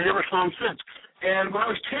 And I never saw him since. And when I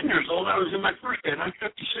was 10 years old, I was in my first band. I'm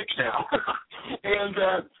 56 now. And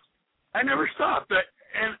I never stopped.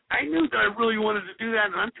 And I knew that I really wanted to do that.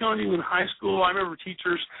 And I'm telling you, in high school, I remember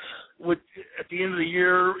teachers would, at the end of the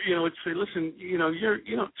year, would say, listen, you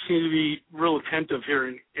don't seem to be real attentive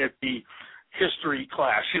here at the history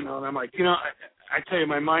class, And I'm like, I tell you,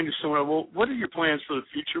 my mind is somewhere. Well, what are your plans for the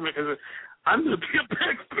future? Because I'm going to be a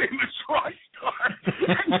big, famous rock star.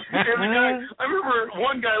 And I remember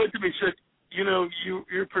one guy looked at me and said,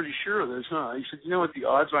 you're pretty sure of this, huh? He said, you know what the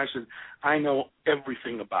odds are? I said, I know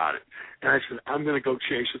everything about it. And I said, I'm going to go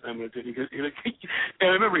chase it. I'm going to do it. And I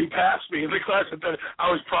remember he passed me in the class, and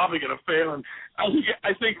I was probably going to fail. And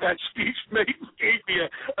I think that speech gave me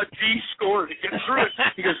a D score to get through it.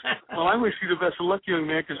 He goes, well, I wish you the best of luck, young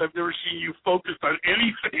man, because I've never seen you focused on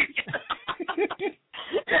anything.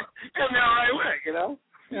 and now I went,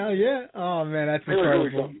 Oh, yeah. Oh, man, that's incredible.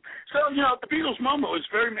 Really so, the Beatles moment was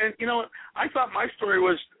very, I thought my story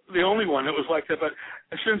was the only one that was like that, but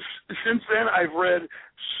since then I've read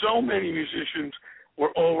so many musicians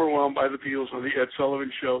were overwhelmed by the Beatles on the Ed Sullivan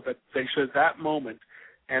Show that they said that moment,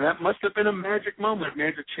 and that must have been a magic moment,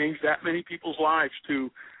 man, to change that many people's lives to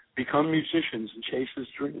become musicians and chase this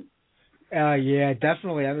dream. Yeah,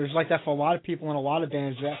 definitely. It was like that for a lot of people in a lot of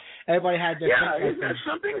bands. Everybody had their thing. Yeah, that's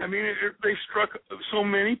something. I mean, they struck so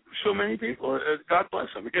many people. God bless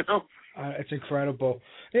them. It's incredible.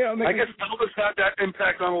 I guess Elvis had that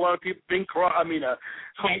impact on a lot of people. Frank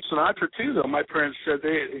Sinatra too. Though my parents said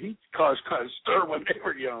he caused kind of stir when they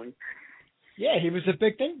were young. Yeah, he was a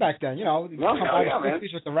big thing back then. All the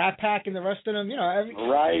 60s with the Rat Pack and the rest of them.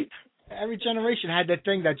 Right. Every generation had that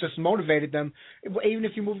thing that just motivated them, even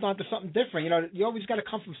if you moved on to something different. You always got to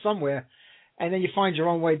come from somewhere, and then you find your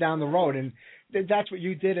own way down the road, and that's what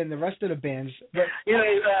you did and the rest of the bands. But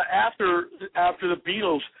after the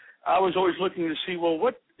Beatles, I was always looking to see, well,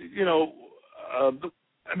 what that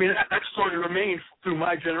story remained through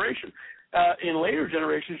my generation. In later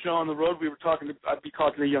generations, on the road, I'd be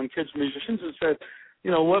talking to young kids, musicians, and said,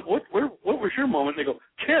 what was your moment? And they go,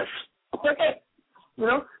 Kiss.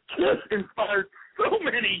 Kiss inspired so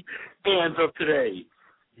many bands of today.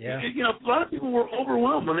 Yeah. A lot of people were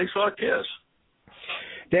overwhelmed when they saw Kiss.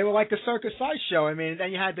 They were like a circus sideshow. I mean,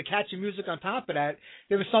 then you had the catchy music on top of that.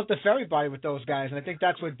 There was something for everybody with those guys, and I think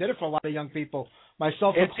that's what did it for a lot of young people,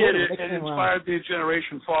 myself included. It inspired the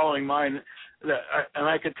generation following mine. And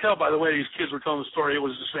I could tell by the way these kids were telling the story, it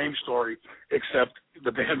was the same story, except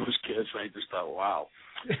the band was Kiss. And I just thought, wow.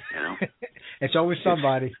 It's always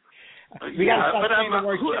somebody. But I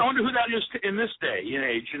wonder who that is in this day and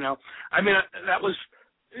age. That was,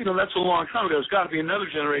 that's a long time ago. There's got to be another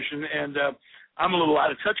generation, and I'm a little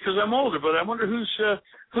out of touch because I'm older. But I wonder who's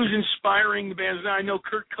inspiring the bands now. I know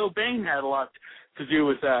Kurt Cobain had a lot to do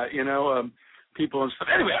with that. People and stuff.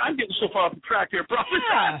 Anyway, I'm getting so far off the track here, probably.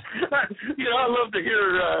 Yeah. I love to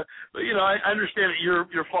hear. I understand that you're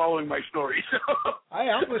following my story. So.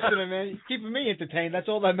 I'm listening, man. You're keeping me entertained. That's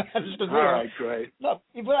all that matters to me. All right, great. Look,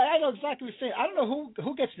 but I know exactly what you're saying. I don't know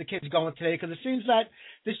who gets the kids going today, because it seems that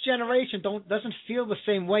this generation doesn't feel the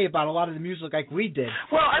same way about a lot of the music like we did.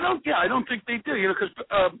 Well, I don't think they do. Because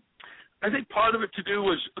I think part of it to do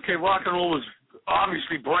was rock and roll was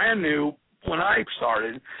obviously brand new when I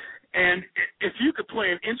started. And if you could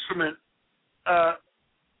play an instrument,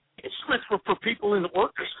 instruments were for people in the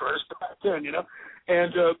orchestras back then,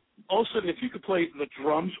 And all of a sudden, if you could play the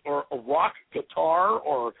drums or a rock guitar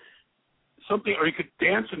or something, or he could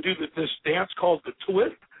dance and do this dance called the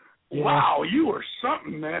twist. Yeah. Wow, you were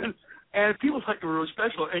something, man. And people thought you were really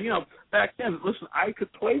special. And, back then, listen, I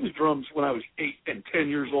could play the drums when I was 8 and 10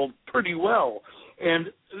 years old pretty well. And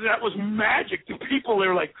that was magic to people. They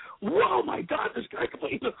were like, whoa, my God, this guy can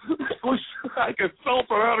play. It was like I fell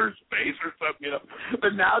from outer space or something,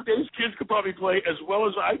 But nowadays, kids could probably play as well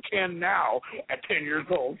as I can now at 10 years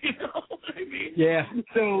old, you know what I mean? Yeah.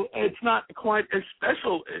 So it's not quite as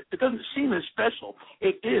special. It doesn't seem as special.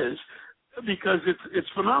 It is because it's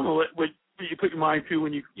phenomenal what you put your mind to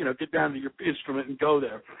when you get down to your instrument and go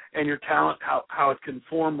there, and your talent, how it can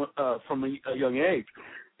form from a young age.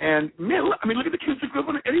 And man, I mean, look at the kids that grew up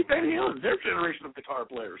on Eddie Van Halen, their generation of guitar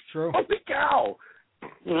players. True. Holy cow,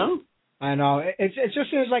 I know. It just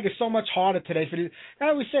seems like it's so much harder today for these. I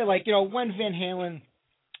always say, like, when Van Halen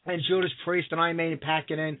and Judas Priest and Iron Maiden pack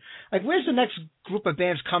it in, like, where's the next group of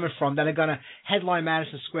bands coming from that are going to headline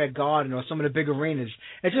Madison Square Garden or some of the big arenas?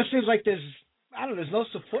 It just seems like there's no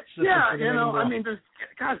support system. Yeah, for them anymore. I mean,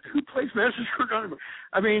 God, who plays Madison Square Garden?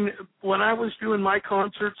 I mean, when I was doing my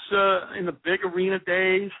concerts in the big arena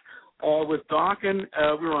days with Dokken,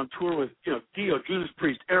 we were on tour with, Dio, Judas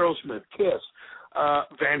Priest, Aerosmith, Kiss,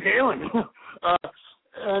 Van Halen.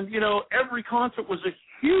 And, every concert was a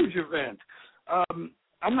huge event.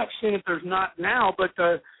 I'm not saying that there's not now, but,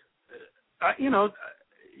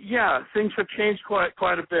 things have changed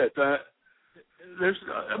quite a bit. There's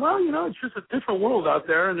it's just a different world out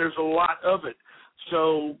there, and there's a lot of it.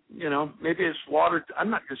 So, maybe it's watered. I'm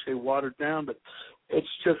not going to say watered down, but it's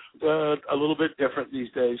just a little bit different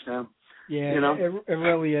these days now. Yeah, it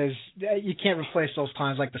really is. You can't replace those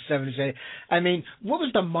times like the 70s, 80s. I mean, what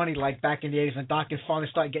was the money like back in the 80s when Dokken finally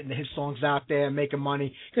started getting his songs out there and making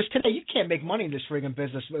money? Because today you can't make money in this friggin'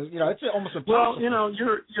 business. It's almost impossible. Well,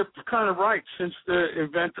 you're kind of right. Since the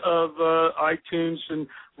event of iTunes and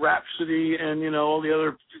Rhapsody and all the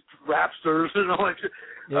other Rapsters and all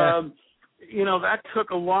that, that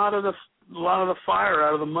took a lot of the fire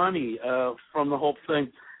out of the money from the whole thing.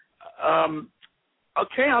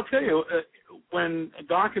 Okay, I'll tell you, when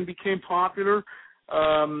Dokken became popular,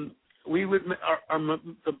 we would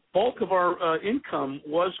the bulk of our income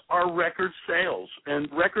was our record sales, and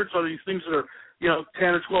records are these things that are 10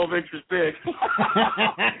 or 12 inches big.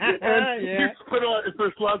 And but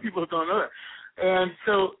a lot of people don't know that. And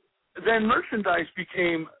so then merchandise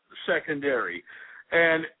became secondary,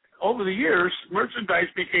 and over the years, merchandise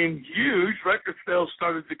became huge. Record sales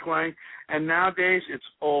started declining, and nowadays it's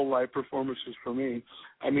all live performances for me.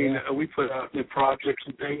 I mean, we put out new projects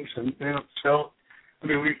and things, and they don't sell. I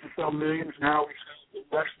mean, we used to sell millions. Now we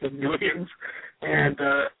sell less than millions, and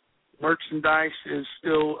merchandise is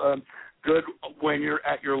still good when you're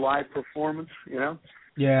at your live performance.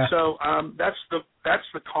 Yeah. So that's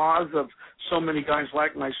the cause of so many guys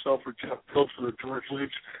like myself, or Jeff Pilson, or George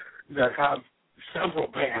Leach, that have several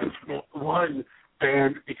bands, one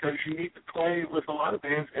band, because you need to play with a lot of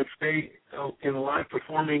bands and stay in a live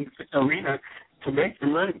performing arena to make your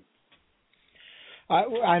money.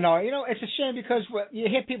 I know. It's a shame because you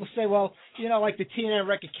hear people say, well, like the TNN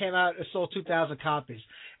record came out, it sold 2,000 copies.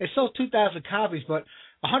 It sold 2,000 copies, but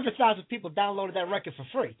 100,000 people downloaded that record for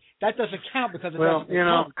free. That doesn't count because it doesn't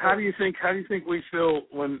count. How do you think we feel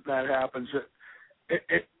when that happens?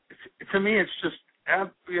 To me, it's just, I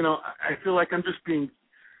feel like I'm just being,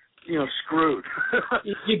 screwed.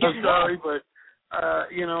 I'm sorry, but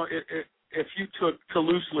if you took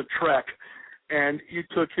Toulouse-Lautrec and you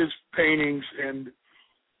took his paintings and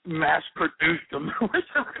mass-produced them, which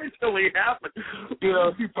eventually happened,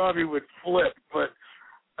 he probably would flip. But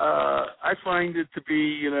I find it to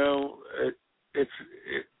be,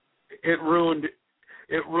 it ruined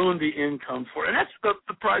the income for it. And that's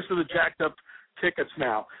the price of the jacked up tickets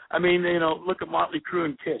now. I mean, look at Motley Crue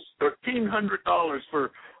and Kiss, $1,300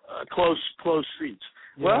 for close seats.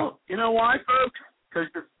 Yeah. Well, you know why, folks? Because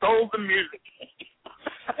you stole the music.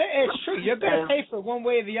 It's true. You're going to pay for it one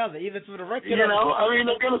way or the other, either through the record. They're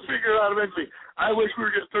going to figure it out eventually. I wish we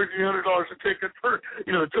were getting $1,300 a ticket for,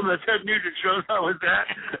 some of the Ted Nugent shows I was at,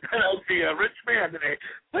 and I'd be a rich man today.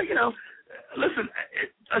 But, listen,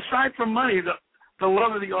 aside from money, the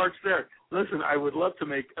love of the art's there. Listen, I would love to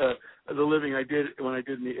make the living I did when I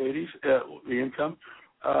did in the 80s, the income.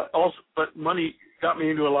 Also, but money got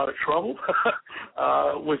me into a lot of trouble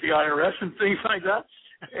with the IRS and things like that.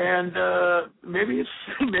 And maybe this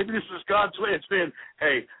is God's way of saying,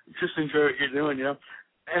 hey, just enjoy what you're doing,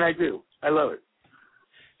 And I do. I love it.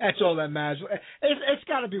 That's all that matters. It's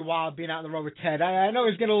got to be wild being out on the road with Ted. I know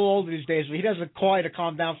he's getting a little older these days, but he doesn't quite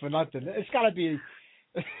calm down for nothing. It's got to be...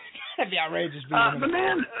 That'd be outrageous. The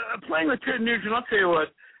man playing with Ted Nugent, I'll tell you what,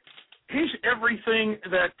 he's everything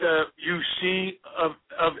that you see of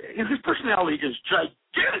his personality is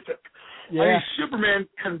gigantic. Yeah. I mean, Superman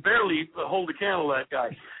can barely hold a candle to that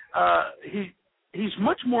guy. He's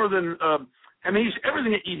much more than he's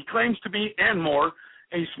everything he claims to be and more.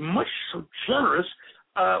 And he's much so generous.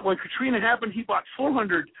 When Katrina happened, he bought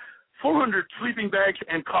 400 sleeping bags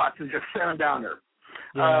and cots and just sat them down there.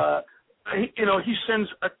 Yeah. He sends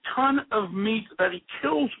a ton of meat that he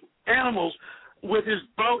kills animals with his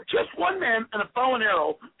bow. Just one man and a bow and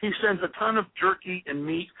arrow. He sends a ton of jerky and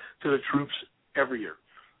meat to the troops every year.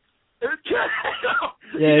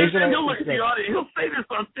 Yeah, he'll look at the audience. He'll say this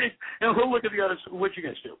on stage, and he'll look at the audience. What you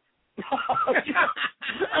guys do?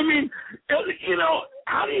 I mean,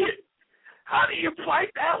 how do you fight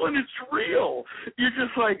that when it's real? You're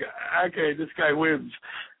just like, okay, this guy wins.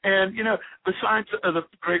 And besides the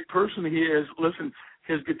great person he is, listen,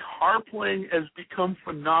 his guitar playing has become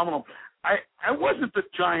phenomenal. I wasn't the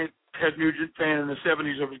giant Ted Nugent fan in the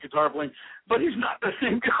 70s of his guitar playing, but he's not the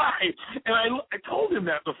same guy. And I told him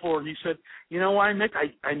that before, and he said, you know why, Mick?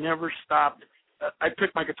 I never stopped. I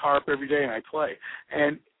pick my guitar up every day and I play.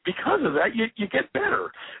 And because of that, you get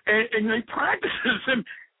better. And he practices,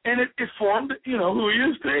 and it formed, who he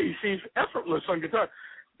is today. He seems effortless on guitar.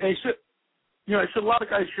 And he said, I said, a lot of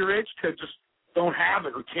guys your age, Ted, just don't have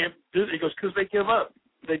it or can't do it. He goes, because they give up.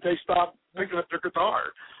 They stop picking up their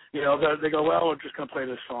guitar. They go, well, we're just going to play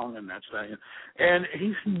this song, and that's that. And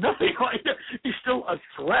he's nothing like that. He's still a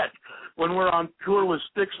threat when we're on tour with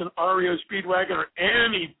Styx and REO Speedwagon or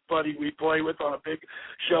anybody we play with on a big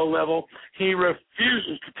show level. He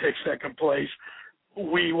refuses to take second place.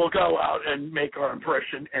 We will go out and make our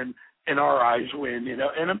impression and in our eyes win,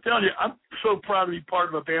 And I'm telling you, I'm so proud to be part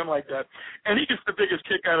of a band like that. And he gets the biggest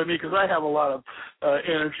kick out of me because I have a lot of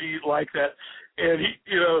energy like that. And he,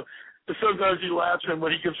 sometimes he laughs, and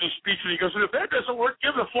when he gives his speech, and he goes, if that doesn't work,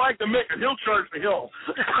 give the flag to Mick, and he'll charge the hill.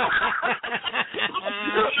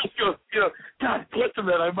 God bless him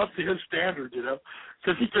that I'm up to his standard,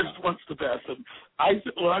 because he just wants the best. And I'm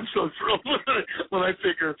so thrilled when I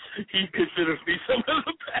figure he considers me some of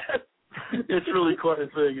the best. It's really quite a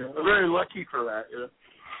thing. I'm very lucky for that,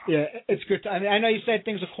 Yeah, it's good. I know you said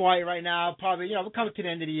things are quiet right now. Probably, we're coming to the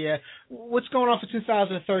end of the year. What's going on for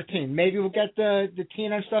 2013? Maybe we'll get the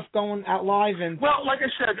TNN stuff going out live. Well, like I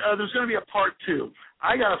said, there's going to be a part 2.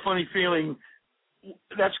 I got a funny feeling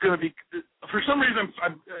that's going to be, for some reason,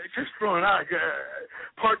 I'm just throwing it out.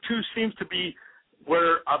 Part 2 seems to be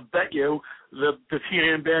where I bet you the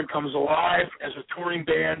TNN band comes alive as a touring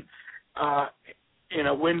band in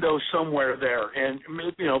a window somewhere there, and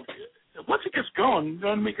once it gets going,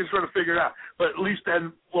 then we can sort of figure it out. But at least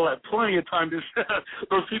then we'll have plenty of time to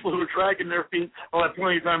those people who are dragging their feet will have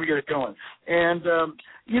plenty of time to get it going. And,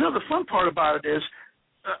 the fun part about it is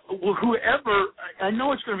whoever, I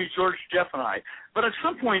know it's going to be George, Jeff, and I, but at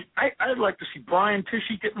some point I'd like to see Brian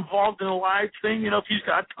Tishy get involved in a live thing, if he's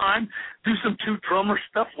got time, do some 2-drummer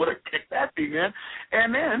stuff. What a kick that'd be, man.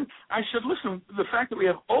 And then I said, listen, the fact that we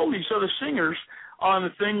have all these other singers on the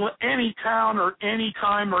thing, any town or any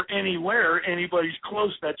time or anywhere anybody's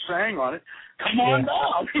close that sang on it, come on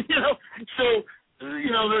down, So,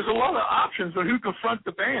 there's a lot of options on who can front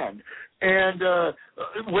the band and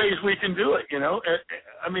ways we can do it,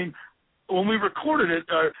 I mean, when we recorded it,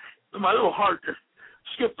 my little heart just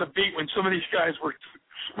skipped a beat when some of these guys were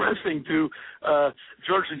expressing to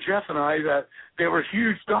George and Jeff and I that they were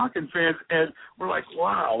huge Dokken fans, and we're like,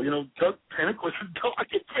 wow, Doug Pennick was a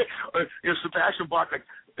Dokken fan. Sebastian Bach,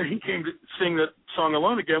 he came to sing that song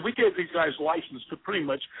Alone Again. We gave these guys license to pretty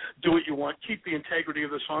much do what you want, keep the integrity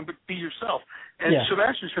of the song, but be yourself. And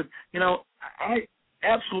Sebastian said, I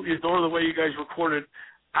absolutely adore the way you guys recorded.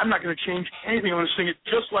 I'm not going to change anything. I'm going to sing it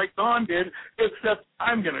just like Don did, except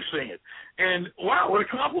I'm going to sing it. And, wow, what a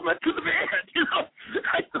compliment to the band.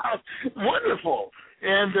 I thought, wonderful.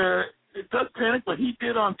 And Doug Pennick, what he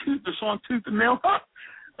did on the song Tooth and Nail,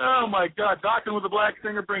 oh, my God, Dokken with the black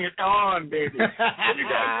singer, bring it on, baby. You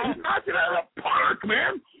guys knocked it out of the park,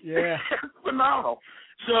 man. Yeah. Phenomenal.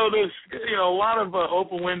 So there's, a lot of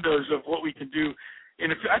open windows of what we can do.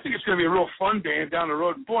 And I think it's going to be a real fun band down the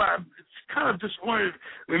road. Boy, it's kind of disappointed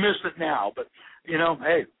we missed it now. But,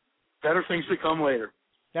 hey, better things to come later.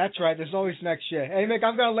 That's right. There's always next year. Hey, Mick,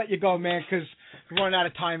 I'm going to let you go, man, because we're running out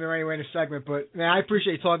of time here anyway in the segment. But, man, I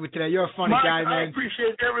appreciate you talking with me today. You're a funny guy, man. I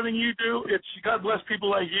appreciate everything you do. God bless people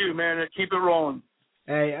like you, man, and keep it rolling.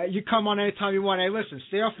 Hey, you come on anytime you want. Hey, listen,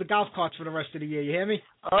 stay off the golf carts for the rest of the year. You hear me?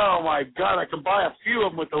 Oh, my God. I can buy a few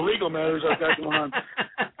of them with the legal matters I've got going on.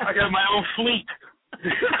 I got my own fleet.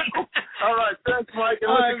 All right. Thanks, Mike.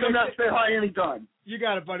 And listen, come down and say hi anytime. You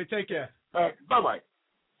got it, buddy. Take care. All right. Bye-bye.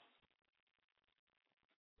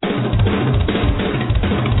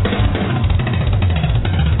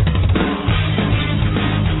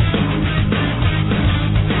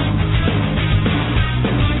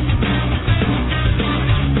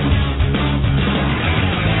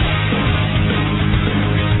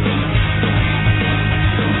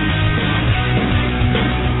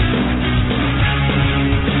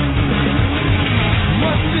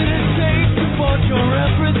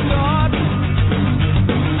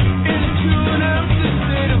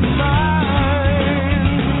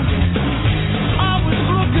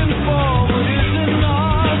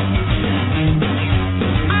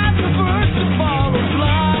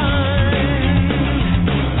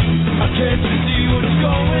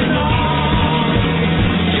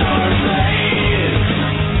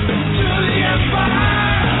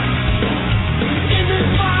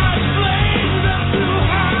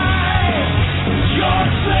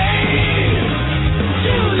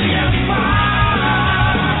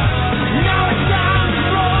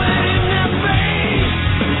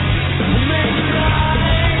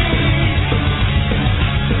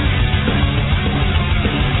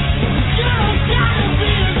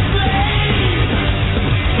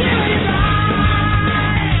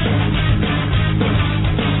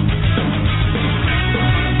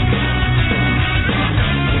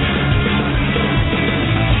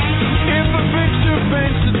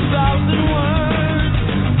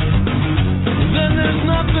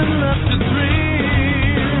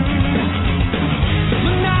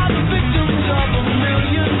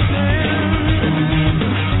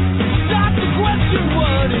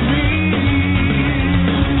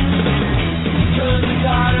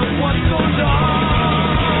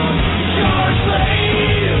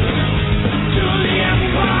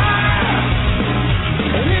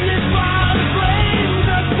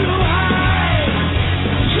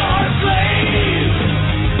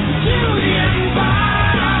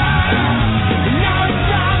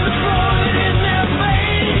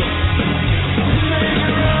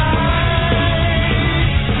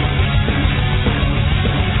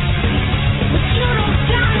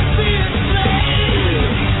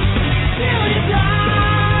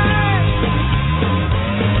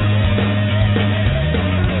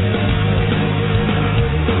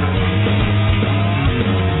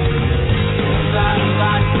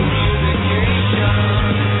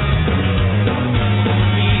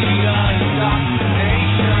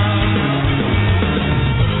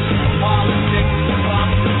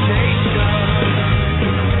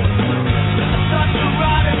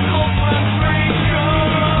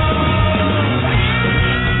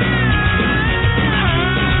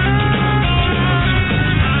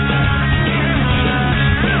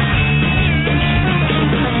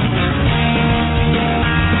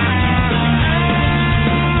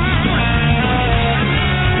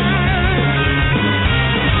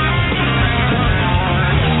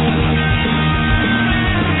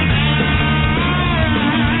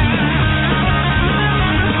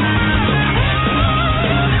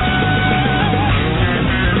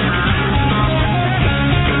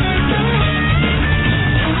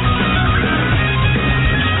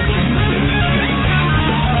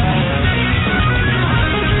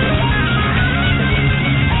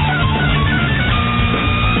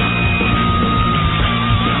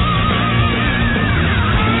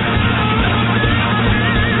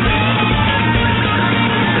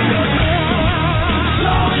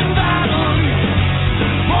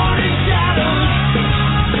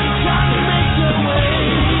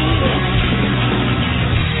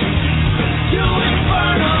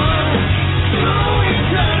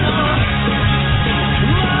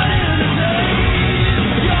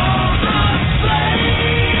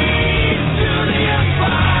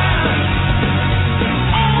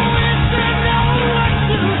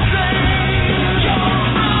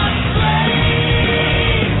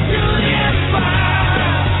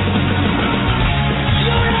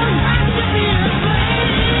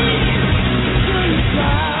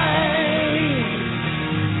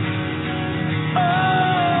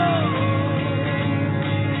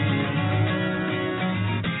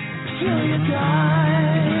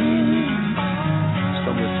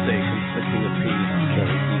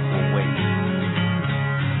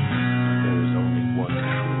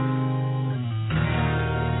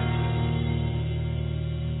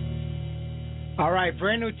 right,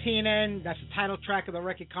 brand new TNN. That's the title track of the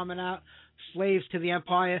record coming out. Slaves to the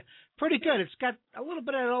Empire. Pretty good. It's got a little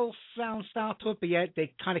bit of that old sound style to it, but yet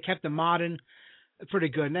they kind of kept it modern. Pretty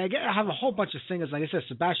good. And I have a whole bunch of singers. Like I said,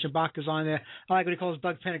 Sebastian Bach is on there. I like what he calls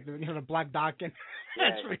Doug Pennick, the Black Dokken.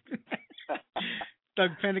 That's right.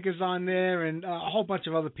 Doug Pennick is on there, and a whole bunch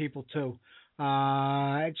of other people, too.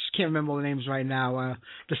 I just can't remember all the names right now.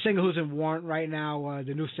 The singer who's in Warrant right now,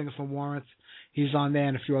 the new singer from Warrant, he's on there,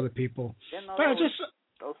 and a few other people. Yeah, no,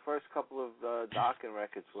 those first couple of Dokken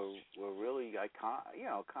records were really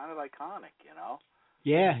kind of iconic,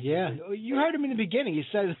 Yeah. You heard him in the beginning. He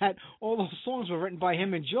said that all those songs were written by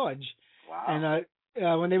him and George. Wow.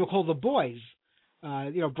 And when they were called The Boys,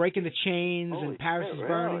 Breaking the Chains and Paris is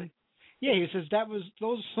Burning. Really? Yeah, he says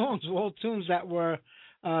those songs were all tunes that were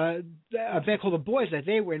a band called The Boys that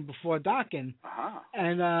they were in before Dokken. Uh-huh.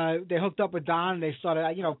 And they hooked up with Don, and they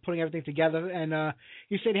started, putting everything together. And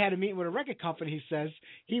he said he had a meeting with a record company, he says.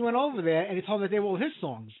 He went over there, and he told them that they were all his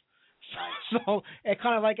songs. So it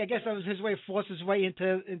kind of I guess that was his way to force his way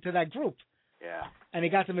into that group. Yeah. And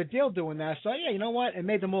he got them a deal doing that. So, yeah, you know what? It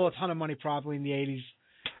made them all a ton of money probably in the 80s.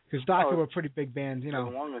 Because Dokken were a pretty big band, As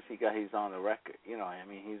long as he's on the record,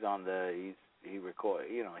 he's on he recorded,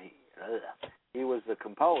 he was the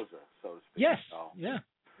composer, so to speak. Yes. So yeah.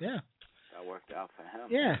 that worked out for him.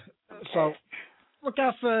 Yeah. So look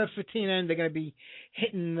out for TNN. They're going to be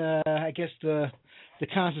hitting, I guess, the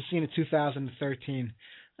concert scene in 2013.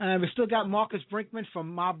 We still got Markus Brinkmann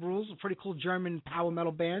from Mob Rules, a pretty cool German power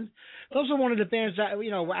metal band. Those are one of the bands that,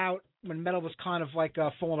 were out when metal was kind of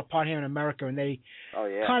falling apart here in America, and they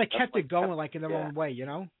kind of kept it going in their own way,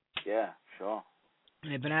 Yeah, sure.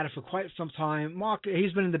 And they've been at it for quite some time. Mark,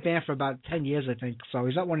 he's been in the band for about 10 years, I think, so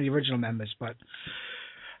he's not one of the original members, but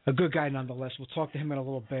a good guy nonetheless. We'll talk to him in a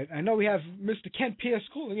little bit. I know we have Mr. Kent Pierce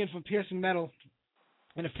calling in from Piercing Metal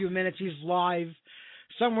in a few minutes. He's live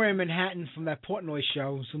somewhere in Manhattan from that Portnoy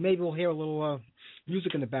show, so maybe we'll hear a little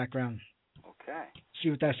music in the background. Okay. See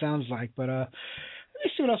what that sounds like. But let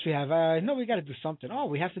me see what else we have. I know we got to do something. Oh,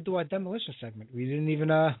 we have to do our demolition segment. We didn't even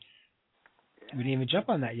jump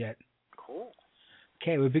on that yet. Cool.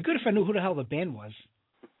 Okay, it would be good if I knew who the hell the band was.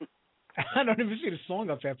 I don't even see the song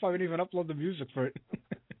up there. I probably didn't even upload the music for it.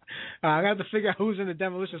 I got to figure out who's in the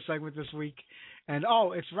demolition segment this week. And,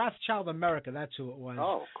 it's Wrathchild America. That's who it was.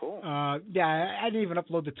 Oh, cool. Yeah, I didn't even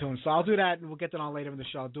upload the tune. So I'll do that, and we'll get that on later in the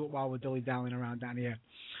show. I'll do it while we're dilly-dallying around down here.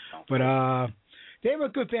 Okay. But they were a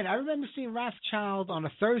good band. I remember seeing Wrathchild on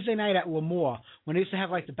a Thursday night at Lemoore when they used to have,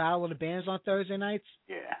 the Battle of the Bands on Thursday nights.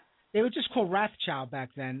 Yeah. They were just called Wrathchild back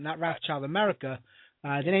then, not Wrathchild America.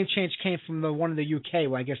 The name change came from the one in the UK,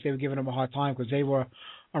 where I guess they were giving them a hard time because they were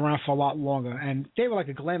around for a lot longer. And they were like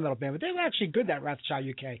a glam metal band, but they were actually good, that Wrathchild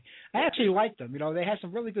UK. I actually liked them. They had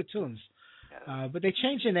some really good tunes. But they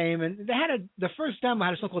changed the name, and they had the first demo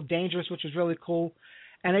had a song called Dangerous, which was really cool.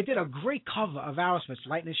 And they did a great cover of Aerosmith's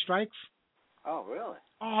Lightning Strikes. Oh, really?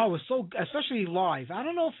 Oh, it was so, especially live. I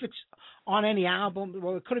don't know if it's on any album.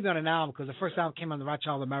 Well, it could have been on an album because the first album came on the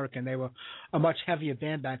Wrathchild America, and they were a much heavier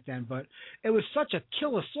band back then. But it was such a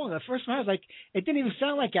killer song. The first one I was like, it didn't even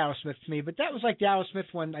sound like Aerosmith to me. But that was like the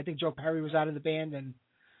Aerosmith when I think Joe Perry was out of the band, and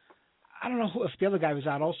I don't know if the other guy was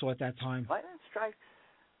out also at that time. Lightning Strikes?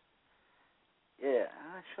 Yeah,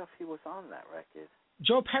 I'm not sure if he was on that record.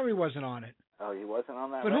 Joe Perry wasn't on it. Oh, he wasn't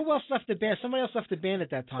on that But record? Who else left the band? Somebody else left the band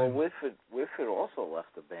at that time. Well, Whitford also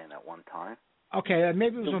left the band at one time. Okay,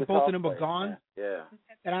 maybe it was when both of them were gone. Yeah.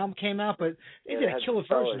 That album came out, but they did a killer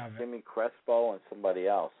version of it. Jimmy Crespo and somebody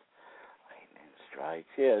else. Lightning Strikes.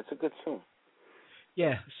 Yeah, it's a good tune.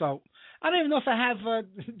 Yeah, so I don't even know if I have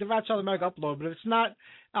the Wrathchild America upload, but if it's not,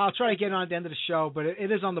 I'll try to get it on at the end of the show. But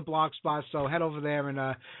it is on the blog spot, so head over there and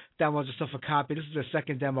download yourself a copy. This is the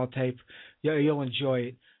second demo tape. You'll enjoy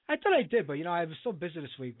it. I thought I did, but I was so busy this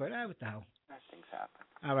week. But what the hell? Things happen.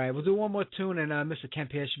 All right, we'll do one more tune, and Mr. Kent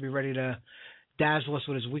Pierce should be ready to dazzle us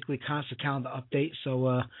with his weekly concert calendar update. So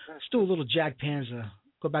let's do a little Jag Panzer.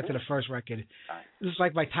 Go back to the first record. Right. This is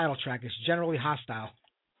like my title track. It's Generally Hostile.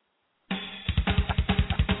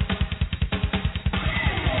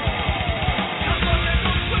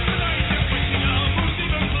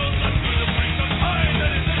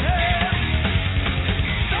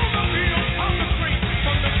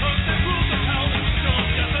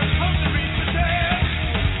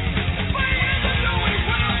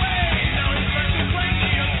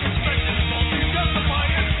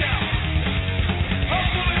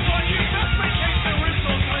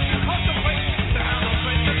 Contemplate the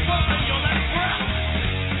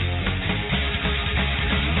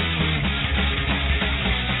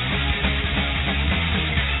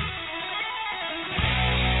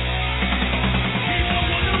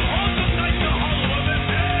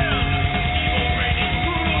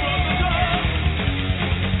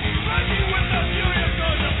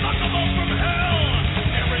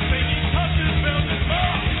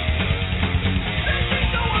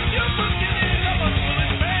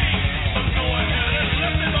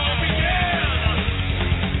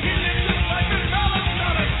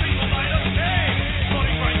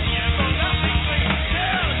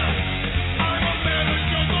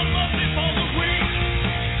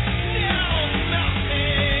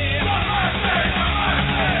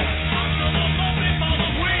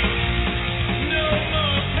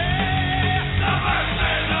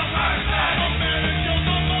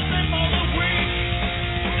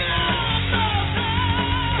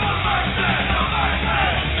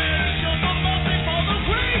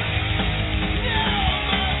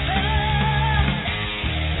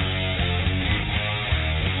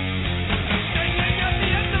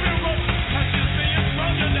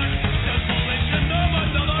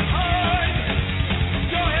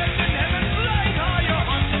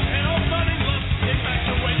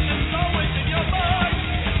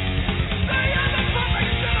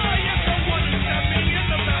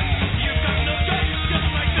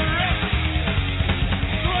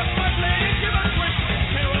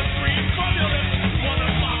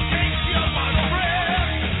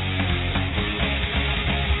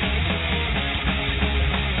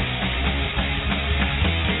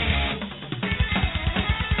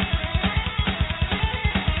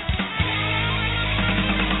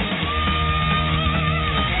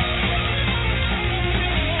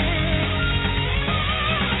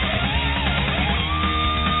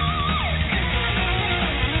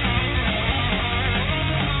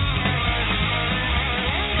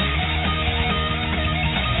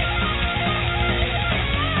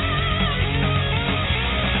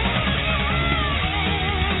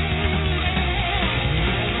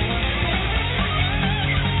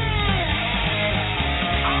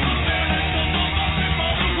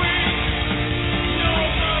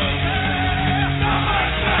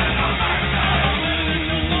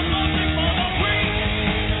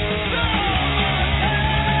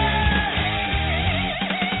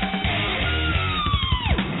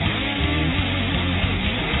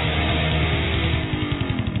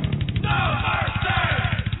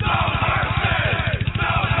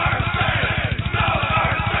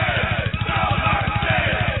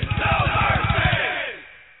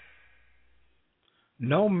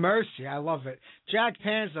Mercy, I love it. Jag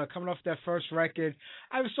Panzer coming off their first record.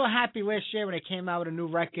 I was so happy last year when they came out with a new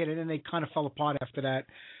record, and then they kind of fell apart after that.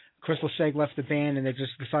 Chris Leseg left the band, and they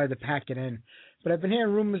just decided to pack it in. But I've been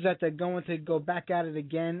hearing rumors that they're going to go back at it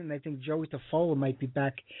again, and I think Joey Tafola might be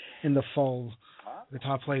back in the fold, the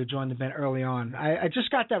top player who joined the band early on. I just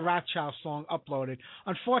got that Rothschild song uploaded.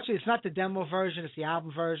 Unfortunately, it's not the demo version, it's the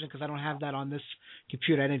album version, because I don't have that on this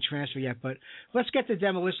computer. I didn't transfer yet. But let's get the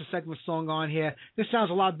Demolition segment song on here. This sounds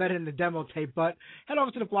a lot better than the demo tape, but head over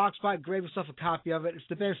to the Blogspot, grab yourself a copy of it. It's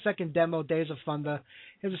the band's second demo, Days of Thunder.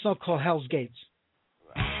 Here's a song called Hell's Gates.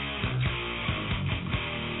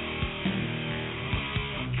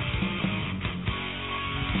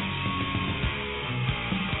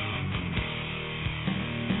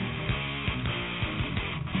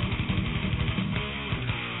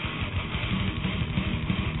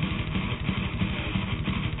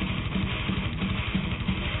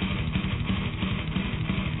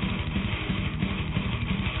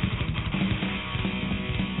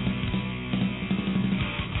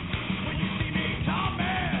 When you see me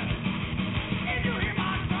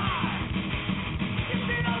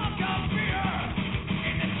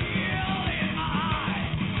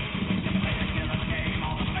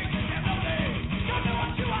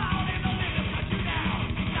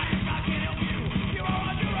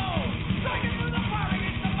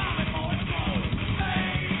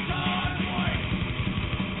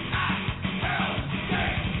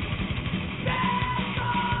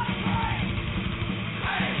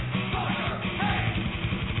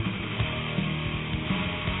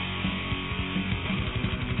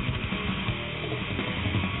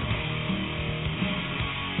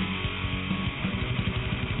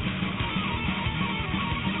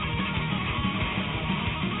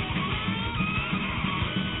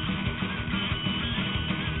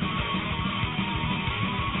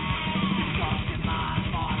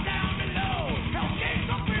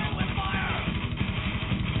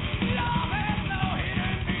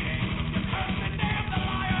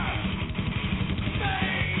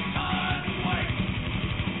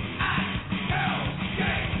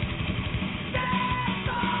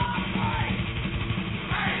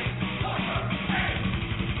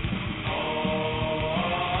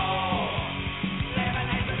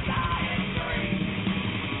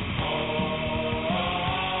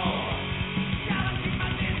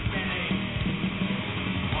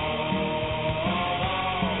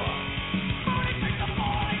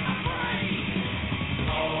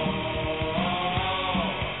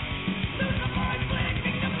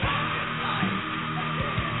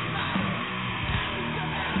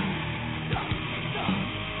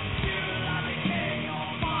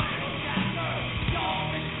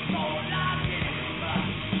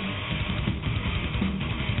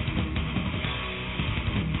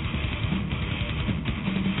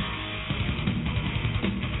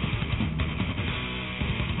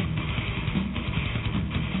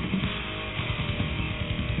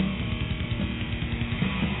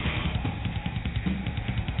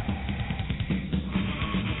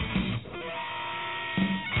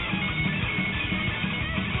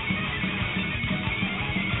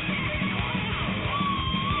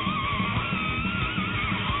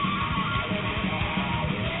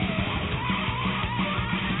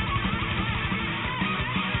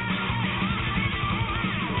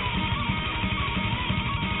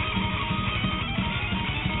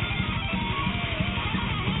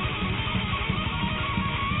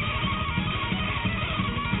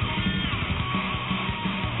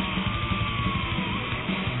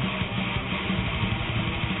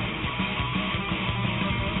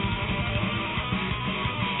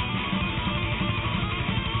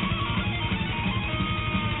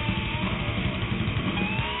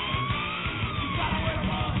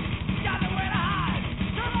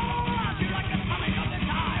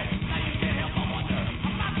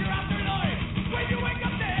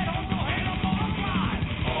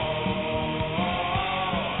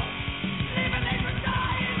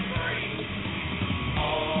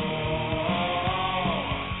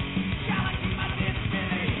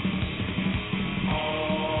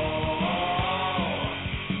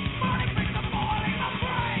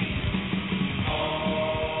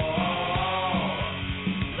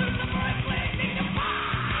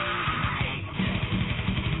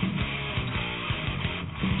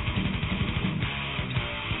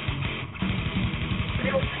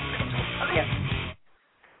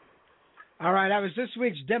All right, that was this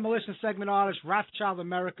week's Demolition segment artist, Rothschild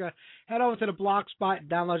America. Head over to the blog spot and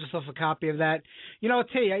download yourself a copy of that. You know,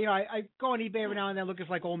 I go on eBay every now and then looking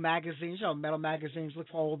for like old magazines, metal magazines, look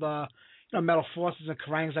for old metal forces and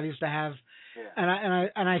Kerangs I used to have. Yeah.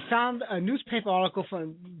 And I found a newspaper article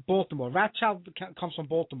from Baltimore. Rothschild comes from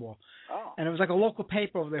Baltimore. Oh. And it was like a local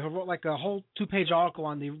paper over there who wrote like a whole 2-page article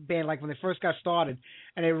on the band, like when they first got started,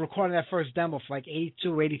 and they were recording that first demo for like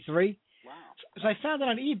 82, 83. So I found it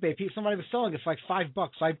on eBay. Somebody was selling it for like $5.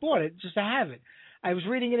 So I bought it just to have it. I was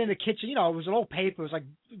reading it in the kitchen. You know, it was an old paper. It was like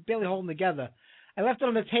barely holding together. I left it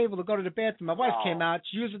on the table to go to the bathroom. My wife came out.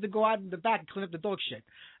 She used it to go out in the back and clean up the dog shit.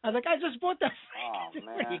 I was like, I just bought that. Oh,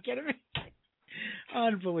 man. Are you kidding me?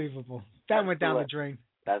 Unbelievable. That went down the drain.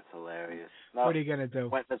 That's hilarious. No, what are you going to do?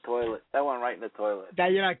 Went in the toilet. That went right in the toilet.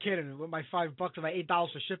 You're not kidding. With my $5 and my $8 for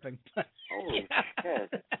shipping. Holy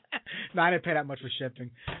shit. No, I didn't pay that much for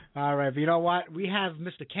shipping. All right, but you know what? We have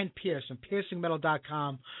Mr. Ken Pierce from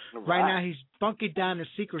piercingmetal.com. Right now, he's bunkered down in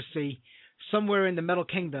secrecy somewhere in the Metal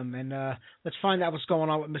Kingdom, and let's find out what's going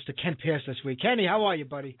on with Mr. Ken Pierce this week. Kenny, how are you,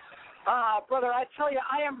 buddy? Brother, I tell you,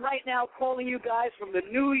 I am right now calling you guys from the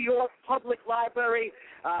New York Public Library,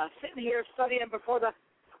 sitting here studying before the...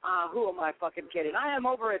 who am I fucking kidding? I am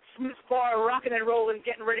over at Smith's Bar, rocking and rolling,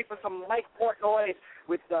 getting ready for some Mike Portnoy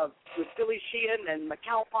with Billy Sheehan and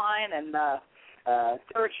McAlpine and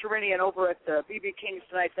Derek Sherinian over at BB King's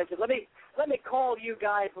tonight. So I said, let me call you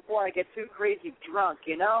guys before I get too crazy drunk,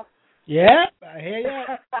 you know? Yeah, I hear you.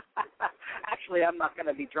 Actually, I'm not going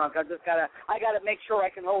to be drunk. I gotta make sure I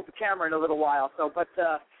can hold the camera in a little while. So, but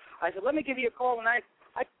I said, let me give you a call, and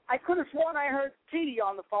I could have sworn I heard T.D.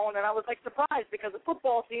 on the phone, and I was like surprised because the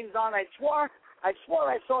football scene's on. I swore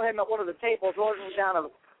I saw him at one of the tables ordering down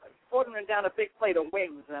a big plate of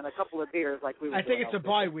wings and a couple of beers like we were. I think it's a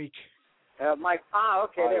bye week. Mike.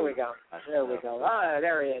 Okay, there we go. There we go.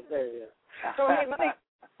 There he is. So hey,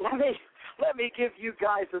 let me give you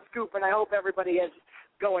guys a scoop, and I hope everybody is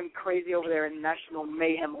going crazy over there in National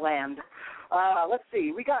Mayhem Land. Let's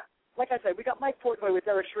see. Like I said, we got Mike Portnoy with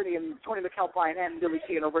Derek Sherinian, Tony McAlpine, and Billy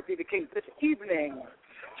Sheehan over at BB King this evening.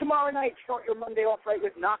 Tomorrow night, start your Monday off right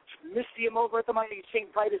with Knox Mystium over at the Mighty St.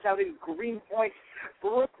 Vitus out in Greenpoint,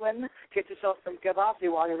 Brooklyn. Get yourself some kibasi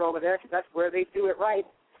while you're over there, because that's where they do it right.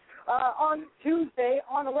 On Tuesday,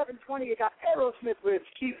 on 11/20, you got Aerosmith with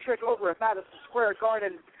Keith Trick over at Madison Square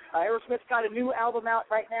Garden. Aerosmith's got a new album out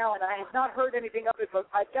right now, and I have not heard anything of it, but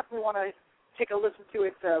I definitely want to take a listen to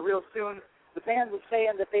it real soon. The band was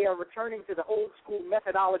saying that they are returning to the old school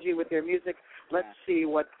methodology with their music. Let's see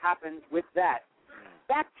what happens with that.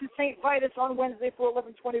 Back to St. Vitus on Wednesday for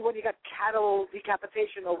 11/21. You got Cattle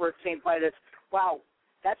Decapitation over at St. Vitus. Wow,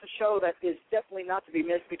 that's a show that is definitely not to be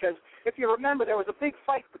missed because if you remember, there was a big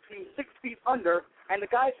fight between 6 Feet Under and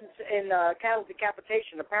the guys in Cattle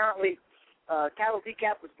Decapitation. Apparently, Cattle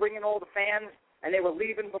Decap was bringing all the fans, and they were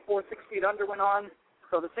leaving before 6 Feet Under went on.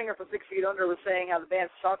 So the singer for 6 Feet Under was saying how the band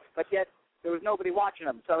sucks, but yet there was nobody watching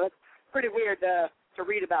them. So that's pretty weird to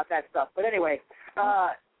read about that stuff. But anyway,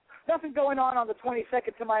 nothing going on the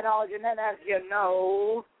 22nd to my knowledge. And then, as you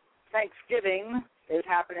know, Thanksgiving is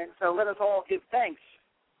happening. So let us all give thanks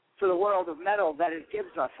to the world of metal that it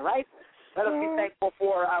gives us, right? Let us be thankful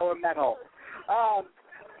for our metal.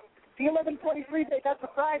 The 11/23 date, that's a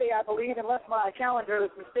Friday, I believe, unless my calendar is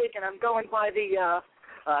mistaken. I'm going by the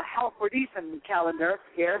Halford Eason calendar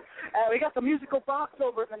here. We got the Musical Box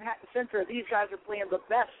over at Manhattan Center. These guys are playing the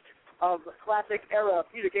best of classic era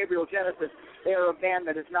Peter Gabriel Genesis. They are a band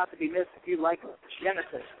that is not to be missed if you like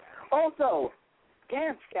Genesis. Also,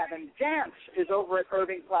 Dance Gavin Dance is over at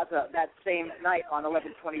Irving Plaza that same night on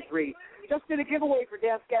 11/23. Just did a giveaway for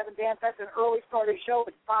Dance Gavin Dance. That's an early starting show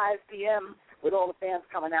at 5 p.m. with all the fans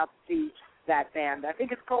coming out to see that band. I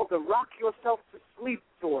think it's called the Rock Yourself to Sleep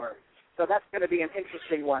Tour. So that's going to be an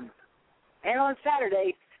interesting one. And on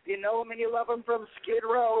Saturday, you know him and you love him from Skid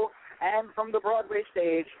Row and from the Broadway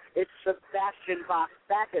stage. It's Sebastian Bach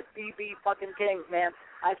back at BB fucking King's, man.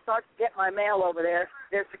 I start to get my mail over there.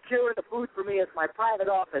 They're securing the booth for me as my private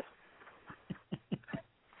office.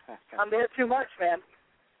 I'm there too much, man.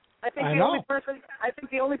 I think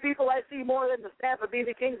the only people I see more than the staff of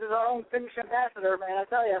BB King's is our own Finnish ambassador, man. I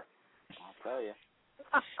tell you. I'll tell you.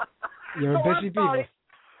 You're a busy people.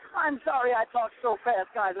 I'm sorry I talk so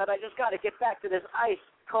fast, guys, but I just got to get back to this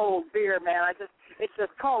ice-cold beer, man. It's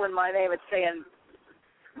just calling my name. It's saying,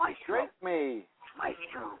 Maestro. Drink me.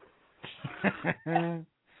 Maestro.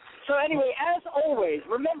 So anyway, as always,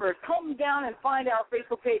 remember, come down and find our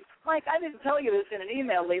Facebook page. Mike, I didn't tell you this in an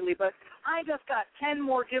email lately, but I just got 10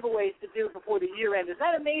 more giveaways to do before the year end. Is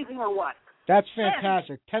that amazing or what? That's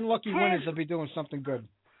fantastic. 10 lucky winners will be doing something good.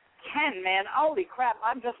 10, man. Holy crap.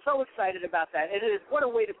 I'm just so excited about that. It is, what a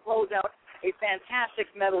way to close out a fantastic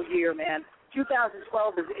metal year, man. 2012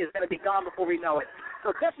 is going to be gone before we know it.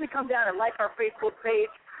 So definitely come down and like our Facebook page.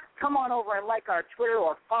 Come on over and like our Twitter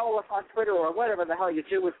or follow us on Twitter or whatever the hell you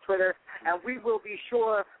do with Twitter. And we will be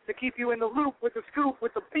sure to keep you in the loop with the scoop,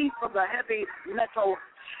 with the beat from the heavy metal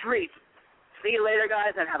street. See you later,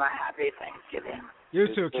 guys, and have a happy Thanksgiving.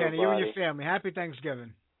 You too, Kenny. You and your family. Happy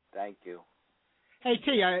Thanksgiving. Thank you. Hey,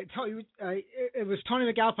 T, I told you it was Tony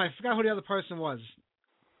McAlpine. I forgot who the other person was.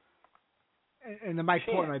 And the Mike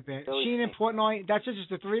Portnoy band. Sheen and Portnoy, that's it,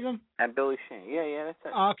 just the three of them? And Billy Sheen. Yeah, that's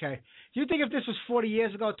it. Oh, okay. Do you think if this was 40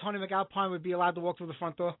 years ago, Tony McAlpine would be allowed to walk through the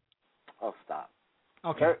front door? Oh, stop.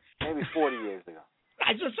 Okay. Maybe 40 years ago.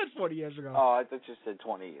 I just said 40 years ago. Oh, I thought you said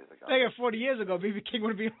 20 years ago. I think 40 years ago, B.B. King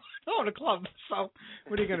would be in the club. So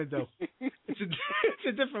what are you going to do? It's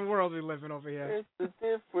a different world we live in over here. It's a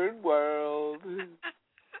different world.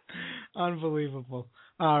 Unbelievable.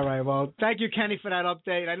 All right. Well, thank you, Kenny, for that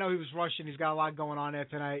update. I know he was rushing. He's got a lot going on there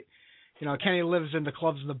tonight. You know, Kenny lives in the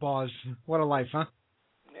clubs and the bars. What a life, huh?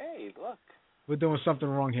 Hey, look. We're doing something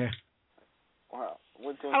wrong here. Well,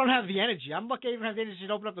 I don't have the energy. I'm lucky I even have the energy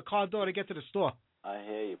to open up the car door to get to the store. I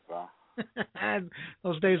hear you, bro.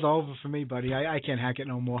 Those days are over for me, buddy. I can't hack it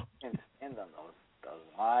no more. And on those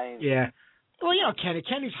lines. Yeah. Well, you know,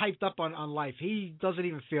 Kenny's hyped up on life. He doesn't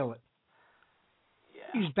even feel it.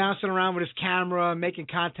 Yeah. He's bouncing around with his camera, making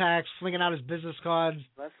contacts, flinging out his business cards.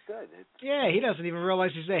 That's good. Yeah, he doesn't even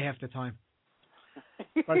realize he's there half the time.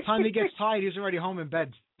 By the time he gets tired, he's already home in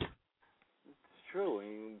bed. It's true.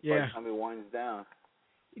 By the time he winds down.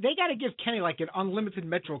 They got to give Kenny like an unlimited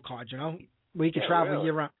Metro card, you know, where he can travel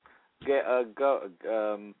year round.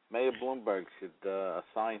 Mayor Bloomberg should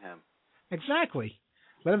assign him. Exactly.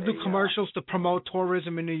 Let him do commercials to promote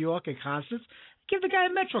tourism in New York and concerts. Give the guy a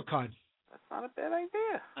Metro card. That's not a bad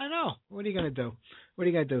idea. I know. What are you going to do?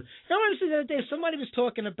 You know what I see the other day? Somebody was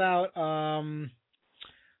talking about, who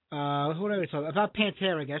are we talking about?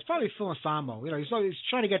 Pantera again. It's probably Phil Anselmo. You know, he's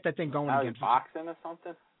trying to get that thing going now again. He's boxing or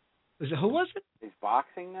something? Who was it? He's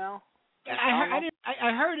boxing now?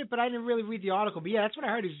 I heard it, but I didn't really read the article. But yeah, that's what I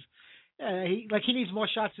heard. He needs more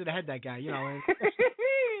shots to the head. That guy, you know.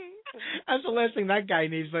 That's the last thing that guy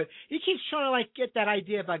needs. But he keeps trying to get that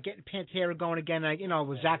idea about getting Pantera going again. Like, you know,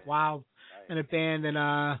 with Zakk Wylde and a band,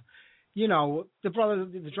 and you know, the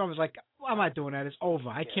drummer's like, well, I'm not doing that. It's over.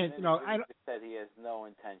 I can't. You know, I said he has no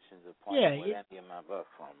intentions of playing with any member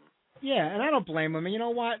from. Yeah, and I don't blame him. And you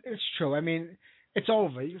know what? It's true. I mean. It's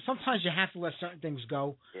over. Sometimes you have to let certain things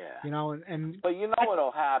go. Yeah. You know, and but you know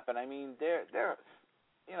what'll happen. I mean, they're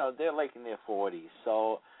like in their 40s,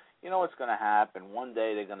 so you know what's going to happen. One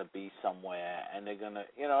day they're going to be somewhere, and they're going to,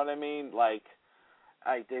 you know what I mean? Like,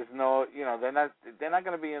 there's no, you know, they're not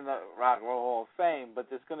going to be in the Rock and Roll Hall of Fame, but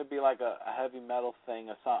there's going to be like a heavy metal thing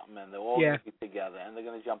or something, and they're all going to be together, and they're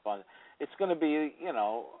going to jump on. It's going to be, you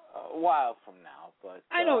know, a while from now, but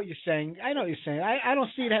I know what you're saying. I don't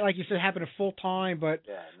see that, like you said, happening full time, but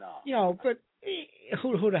you know, but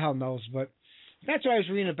who the hell knows? But that's what I was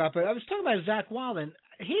reading about. But I was talking about Zakk Wylde, and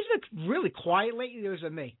he's been really quiet lately. Or is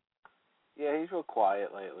it me? Yeah, he's real quiet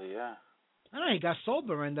lately. Yeah. I don't know. He got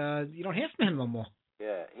sober, and you don't hear from him no more.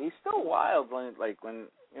 Yeah, he's still wild when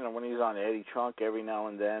he's on Eddie Trunk every now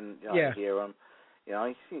and then. You know, I hear him. You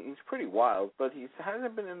know, he's pretty wild, but he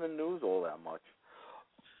hasn't been in the news all that much.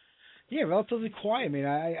 Yeah, relatively quiet. I mean,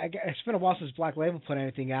 it's been a while since Black Label put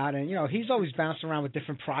anything out, and you know, he's always bouncing around with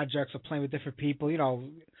different projects or playing with different people. You know,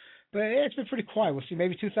 but it's been pretty quiet. We'll see.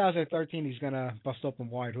 Maybe 2013 he's gonna bust open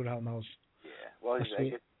wide. Who the hell knows? Yeah. Well, I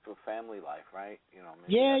guess for family life, right? You know.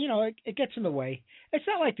 Yeah, you know, it gets in the way. It's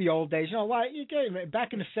not like the old days. You know,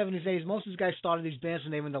 back in the 70s, 80s, most of these guys started these bands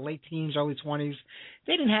when they were in the late teens, early 20s.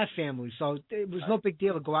 They didn't have families, so it was no big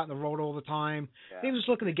deal to go out on the road all the time. Yeah. They were just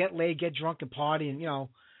looking to get laid, get drunk, and party, and you know.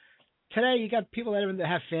 Today, you got people that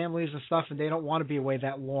have families and stuff, and they don't want to be away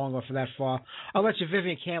that long or for that far. I'll let you,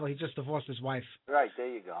 Vivian Campbell. He just divorced his wife. Right, there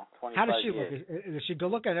you go. 25 How does she years. look? Is she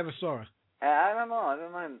good looking? I never saw her. I don't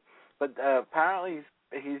know. But apparently,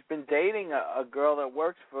 he's been dating a girl that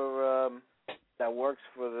works for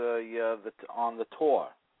the on the tour.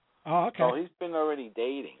 Oh, okay. So he's been already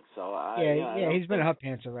dating. So he's been in her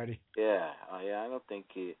pants already. Yeah, I don't think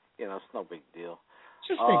it's no big deal.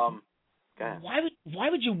 Just think. Why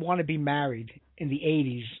would you want to be married in the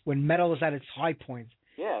 80s when metal was at its high point?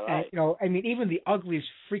 Yeah, right. And, you know, I mean, even the ugliest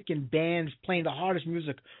freaking bands playing the hardest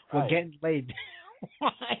music were getting laid.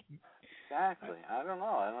 Why? Exactly. I don't know.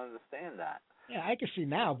 I don't understand that. Yeah, I can see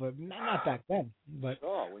now, but not back then. But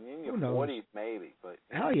sure, when you're in your 40s, maybe. But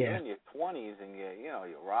hell yeah, you're in your 20s and you're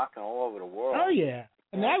rocking all over the world. Hell yeah.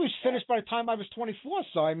 I mean, I was finished by the time I was 24,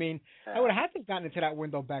 so I mean, I would have had to have gotten into that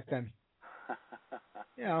window back then.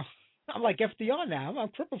 You know, I'm like FDR now. I'm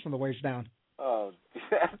crippled from the waist down. Oh,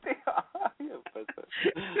 FDR.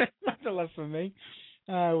 Nothing less for me.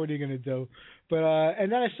 What are you gonna do? But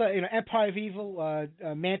and then I saw, Empire of Evil,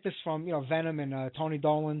 Mantis from Venom and Tony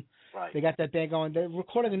Dolan. Right. They got that band going. They're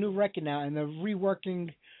recording a new record now, and they're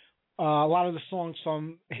reworking a lot of the songs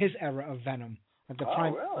from his era of Venom at the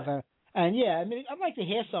time. Really? And yeah, I mean, I'd like to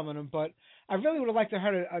hear some of them, but I really would have liked to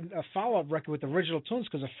have heard a follow-up record with original tunes,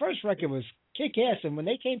 because the first record was kick-ass, and when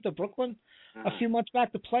they came to Brooklyn a few months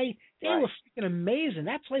back to play, they were freaking amazing.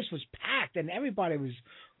 That place was packed, and everybody was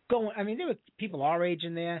going. I mean, there were people our age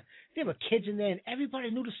in there, there were kids in there, and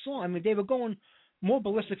everybody knew the song. I mean, they were going more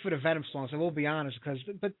ballistic for the Venom songs, I will be honest,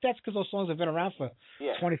 but that's because those songs have been around for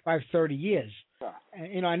 25, 30 years. Sure.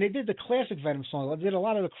 And, and they did the classic Venom songs. They did a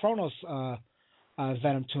lot of the Kronos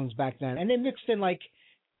Venom tunes back then, and they mixed in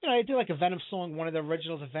they did like a Venom song, one of the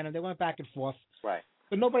originals of Venom. They went back and forth, right?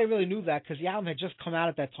 But nobody really knew that because the album had just come out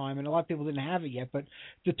at that time, and a lot of people didn't have it yet. But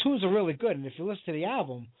the tunes are really good, and if you listen to the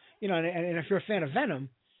album, and if you're a fan of Venom,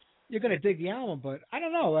 you're gonna dig the album. But I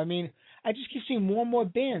don't know. I mean, I just keep seeing more and more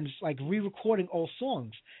bands like re-recording old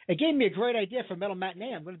songs. It gave me a great idea for Metal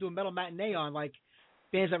Matinee. I'm gonna do a Metal Matinee on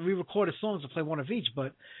bands that re-recorded songs and play one of each.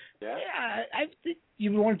 But I think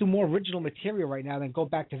you want to do more original material right now than go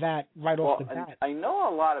back to that off the bat. I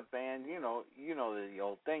know a lot of bands, the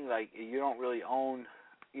old thing, like you don't really own,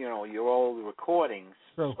 your old recordings.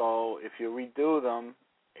 True. So if you redo them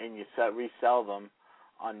and you resell them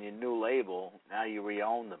on your new label, now you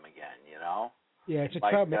re-own them again, Yeah, it's a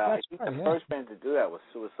I think the first band to do that was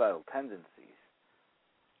Suicidal Tendencies.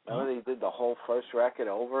 Remember they did the whole first record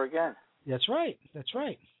over again? That's right.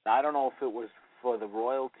 Now, I don't know if it was for the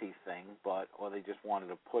royalty thing, or they just wanted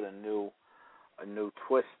to put a new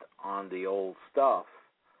twist on the old stuff.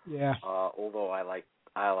 Yeah. Although I like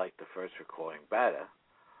the first recording better.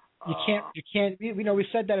 You can't. We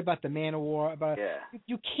said that about the Manowar.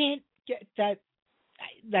 You can't get that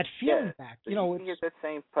feeling back. You can get that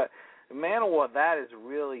same. But the Manowar, that is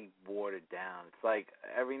really watered down. It's like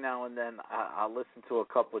every now and then I'll listen to a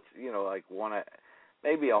couple of,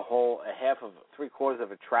 maybe half of 3/4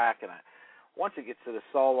 of a track, and once it gets to the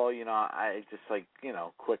solo, I just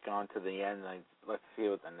click on to the end and let's see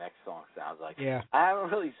what the next song sounds like. Yeah. I haven't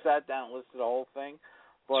really sat down and listened to the whole thing,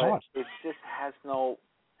 but it just has no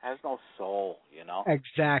soul,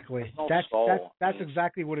 Exactly. No that's soul. That's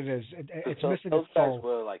exactly what it is. It's missing those its soul. guys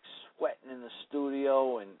were sweating in the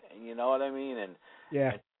studio, and you know what I mean, and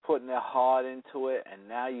putting their heart into it, and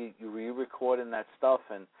now you re-recording that stuff,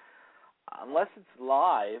 and unless it's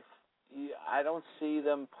live, I don't see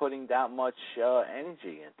them putting that much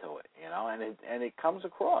energy into it, and it comes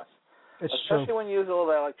across. Especially when you use all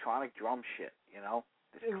the electronic drum shit,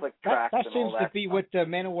 this click tracks that and all seems that to be stuff. what the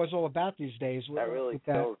Manowar's all about these days. That really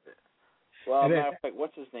kills it. Well, matter of fact,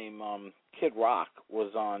 what's his name? Kid Rock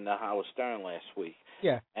was on Howard Stern last week.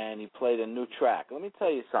 Yeah. And he played a new track. Let me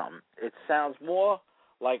tell you something. It sounds more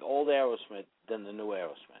like old Aerosmith than the new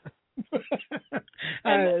Aerosmith.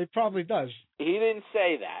 It probably does. He didn't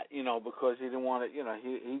say that, because he didn't want to,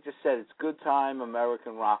 he just said it's good time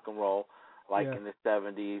American rock and roll, in the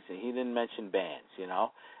 70s, and he didn't mention bands,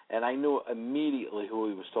 and I knew immediately who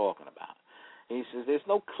he was talking about. And he says, there's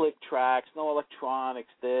no click tracks, no electronics,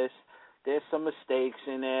 there's some mistakes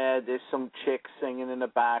in there, there's some chicks singing in the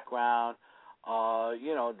background,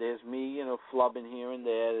 there's me, flubbing here and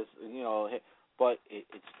there, but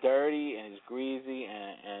it's dirty and it's greasy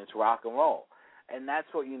and it's rock and roll. And that's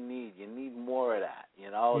what you need. You need more of that,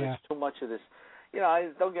 There's too much of this.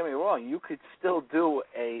 Don't get me wrong. You could still do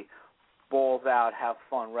a balls-out,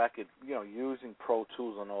 have-fun record, using Pro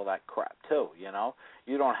Tools and all that crap, too,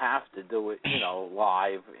 You don't have to do it,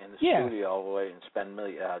 live in the studio and spend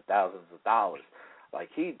thousands of dollars like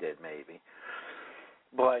he did, maybe.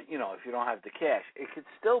 But, if you don't have the cash, it could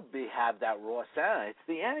still have that raw sound. It's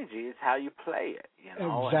the energy. It's how you play it,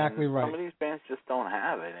 Exactly and right. Some of these bands just don't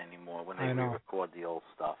have it anymore when they re-record the old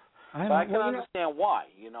stuff. I can understand why,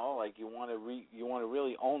 you want to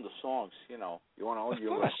really own the songs, you want to own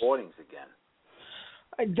your recordings again.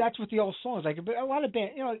 That's what the old songs like. But a lot of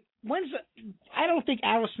bands, I don't think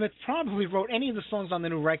Aerosmith probably wrote any of the songs on the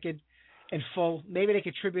new record in full. Maybe they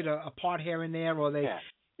contribute a part here and there, or they,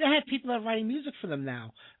 They have people that are writing music for them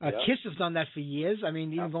now. Kiss has done that for years. I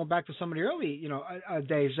mean, even going back to some of the early,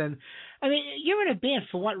 days. And I mean, you're in a band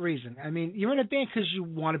for what reason? I mean, you're in a band because you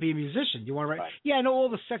want to be a musician. You want to write. Right. Yeah, I know all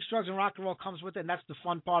the sex, drugs, and rock and roll comes with it, and that's the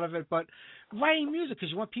fun part of it. But writing music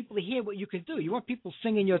because you want people to hear what you can do. You want people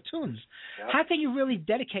singing your tunes. Yep. How can you really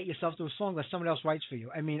dedicate yourself to a song that someone else writes for you?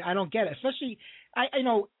 I mean, I don't get it. Especially, I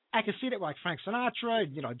can see that like Frank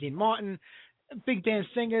Sinatra, Dean Martin. Big band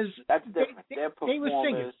singers. That's different. They're performers. They were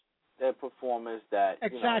singers. They're performers that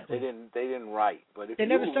exactly. They didn't write. But if they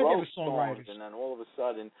never said they were songwriters, and then all of a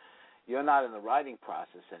sudden you're not in the writing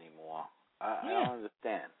process anymore. I don't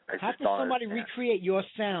understand. How can somebody recreate your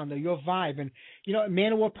sound or your vibe? And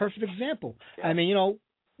Manowar, perfect example. Yeah. I mean,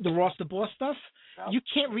 the Ross the Boss stuff. Yep. You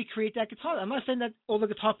can't recreate that guitar. I'm not saying that all the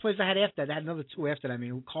guitar players I had after that. I had another two after that. I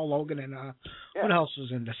mean, Carl Logan and what else was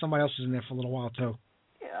in there? Somebody else was in there for a little while too.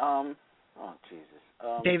 Yeah. Oh, Jesus.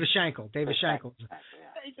 David Shankle. Yeah.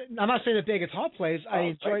 I'm not saying that they're guitar players. I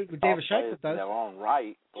enjoy what David Shankle does. In their own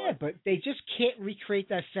right. Yeah, but they just can't recreate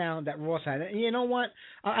that sound that Ross had. And you know what?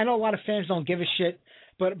 I know a lot of fans don't give a shit,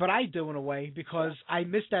 but I do in a way because I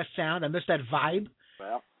miss that sound. I miss that vibe.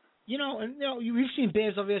 Well. We've seen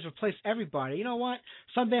bands over there replace everybody. You know what?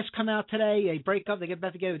 Some bands come out today, they break up, they get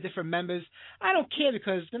back together with different members. I don't care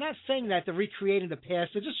because they're not saying that they're recreating the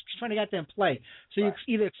past. They're just trying to get out there and play. So you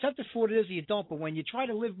either accept it for what it is or you don't. But when you try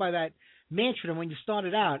to live by that mantra and when you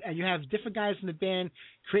started out and you have different guys in the band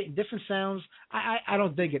creating different sounds, I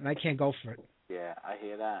don't dig it and I can't go for it. Yeah, I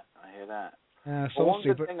hear that. So one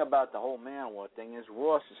good thing about the whole Manowar thing is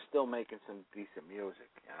Ross is still making some decent music,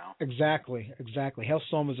 Exactly.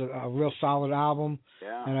 Hellstorm is a real solid album.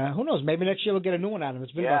 Yeah. And who knows, maybe next year we'll get a new one out of him.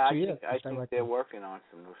 It's been about 2 years. I think they're working on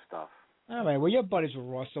some new stuff. All right, well, you're buddies with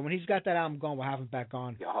Ross, so when he's got that album going, we'll have him back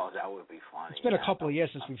on. Oh, that would be funny. It's been a couple of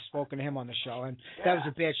years since we've spoken to him on the show, and that was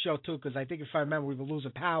a bad show, too, because I think if I remember, we were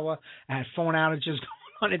losing power. I had phone outages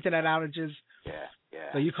going on, internet outages.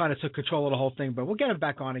 Yeah. So you kind of took control of the whole thing, but we'll get him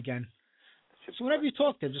back on again. So whenever you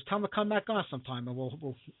talk to him, just tell him to come back on sometime, and we'll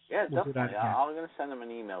do that again. I'm going to send him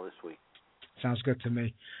an email this week. Sounds good to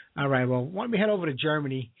me. All right, well, why don't we head over to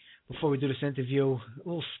Germany before we do this interview? A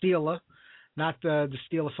little Steeler, not the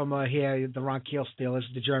Steeler from here, the Ron Keel Steelers,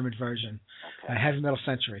 the German version. Okay. Heavy Metal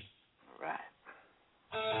Century. All right.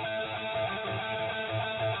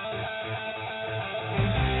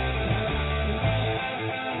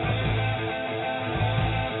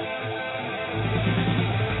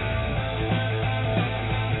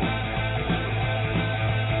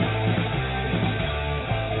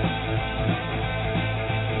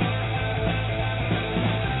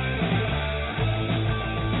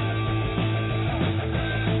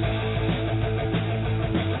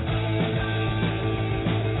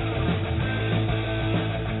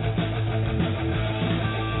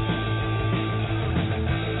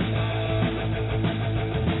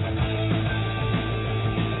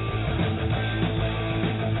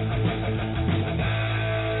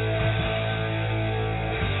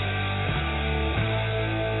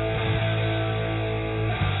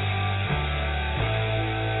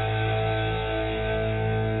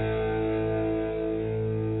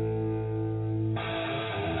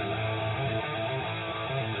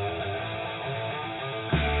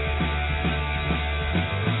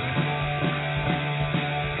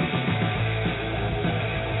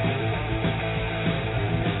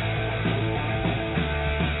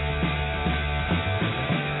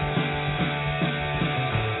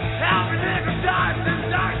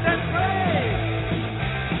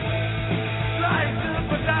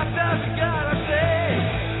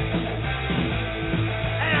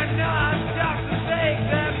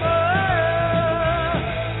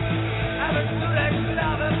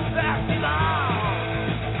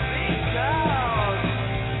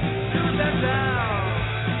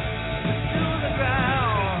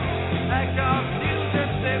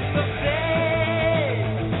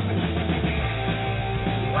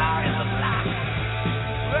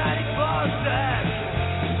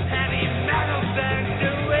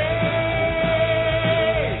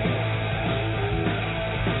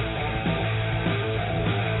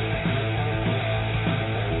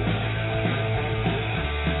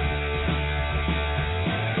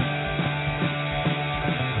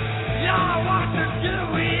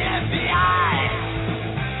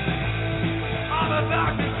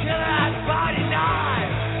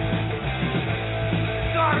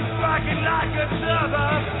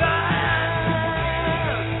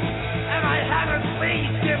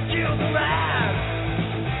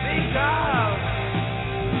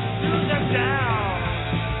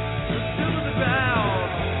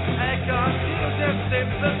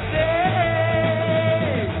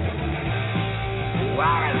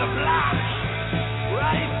 Where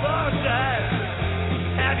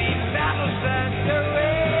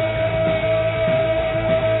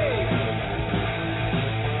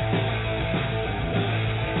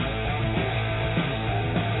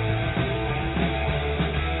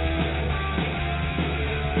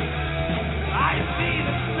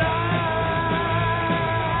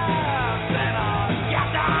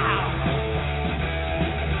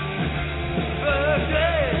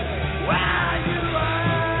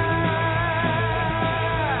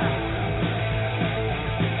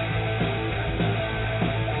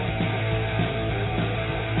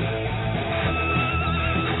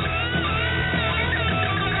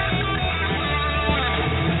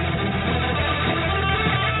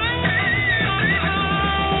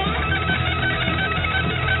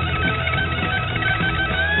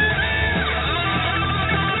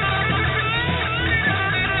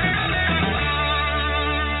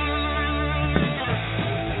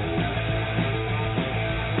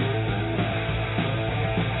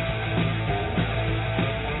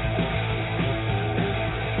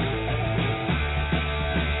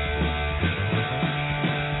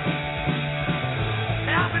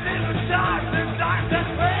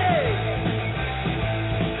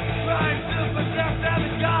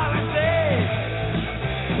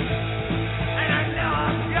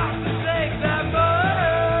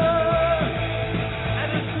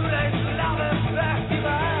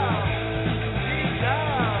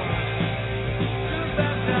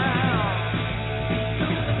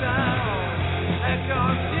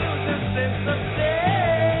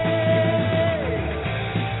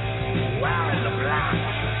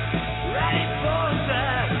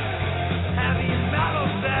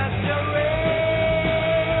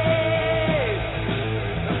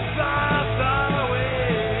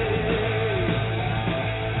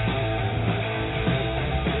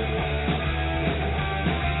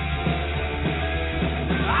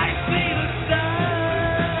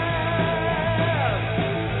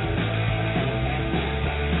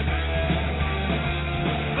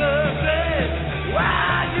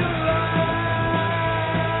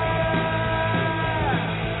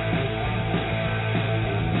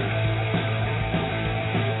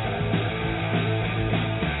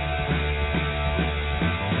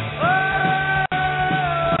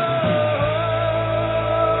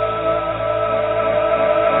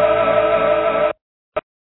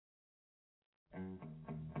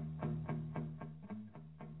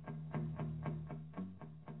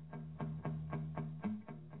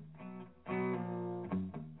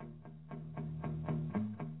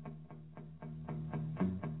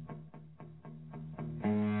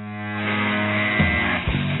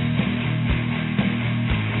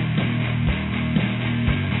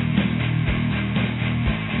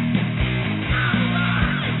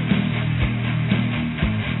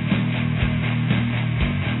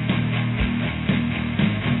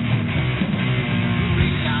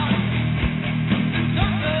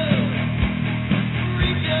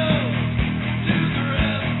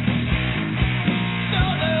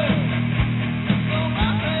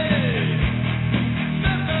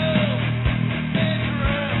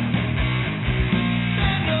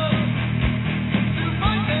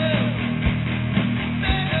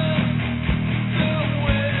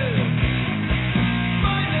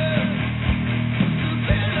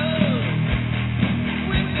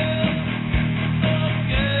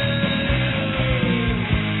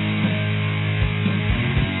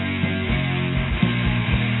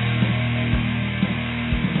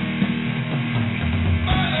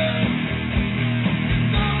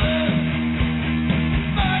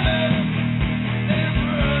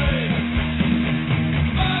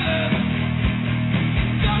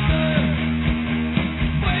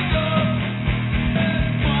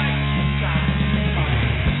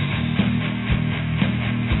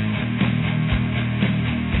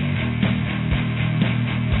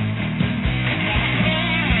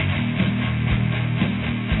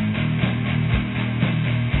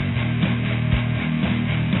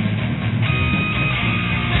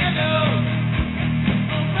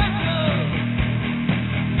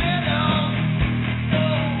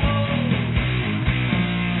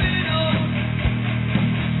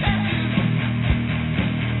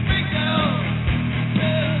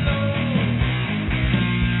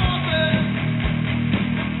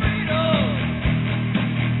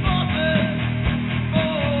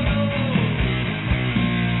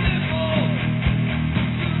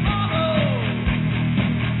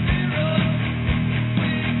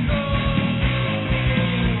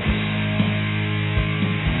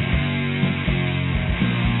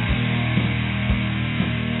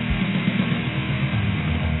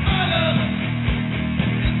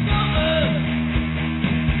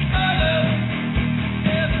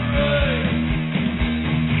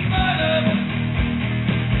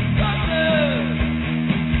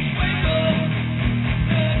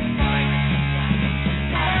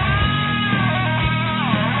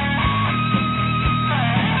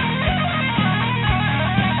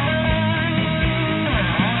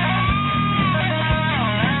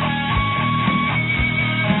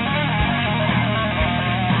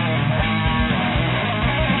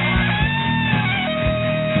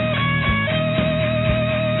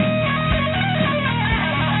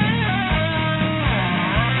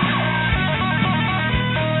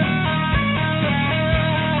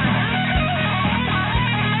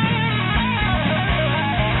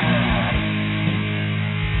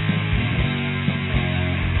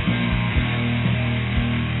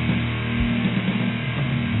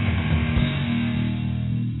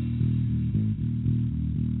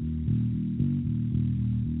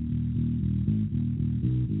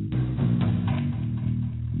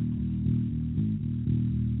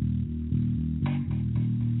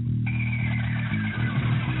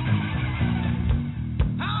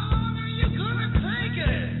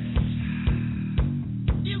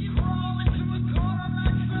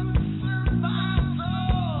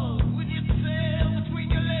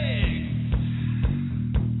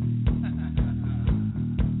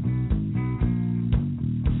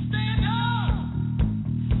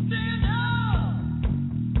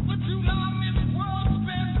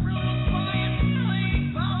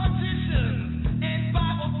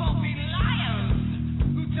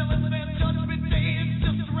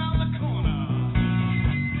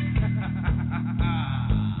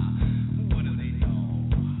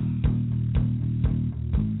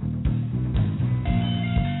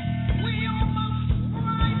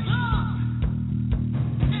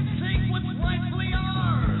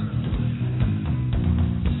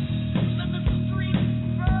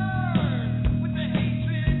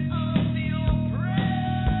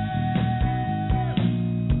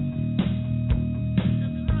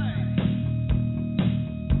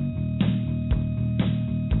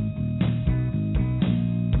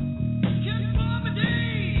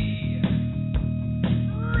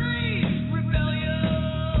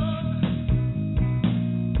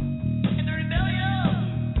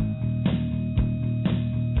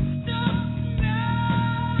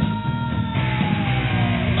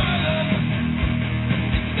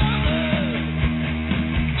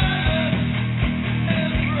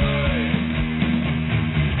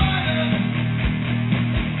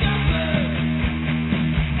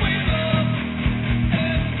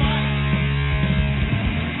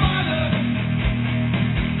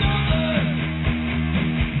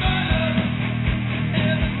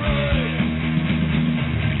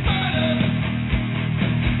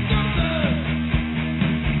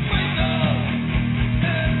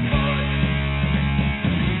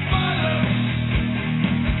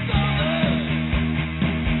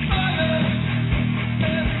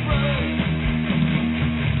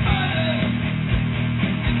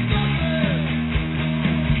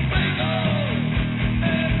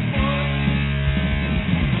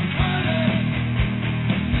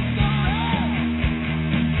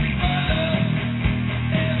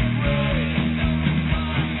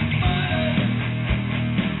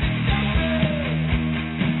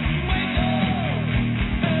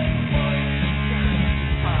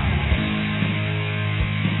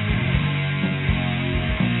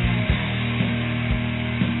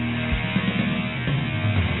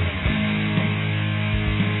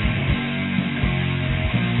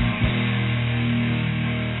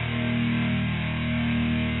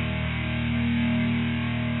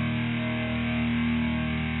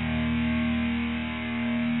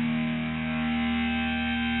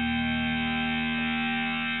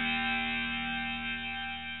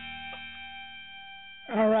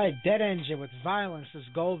right, Dead Engine with Violence is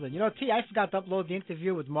Golden. You know, T, I forgot to upload the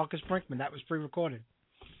interview with Markus Brinkmann. That was pre-recorded.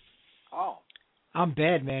 Oh. I'm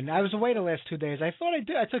bad, man. I was away the last 2 days. I thought I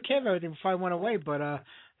did. I took care of everything before I went away, but I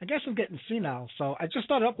guess I'm getting senile. So I just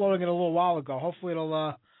started uploading it a little while ago. Hopefully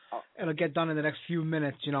it'll get done in the next few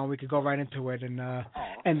minutes. You know, we could go right into it and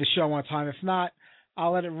end the show on time. If not,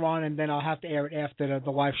 I'll let it run, and then I'll have to air it after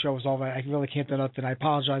the live show is over. I really can't do nothing. I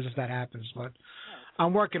apologize if that happens, but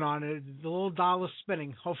I'm working on it. The little dial is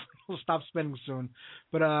spinning. Hopefully it'll stop spinning soon.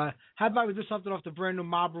 But how about we do something off the brand new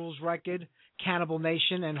Mob Rules record, Cannibal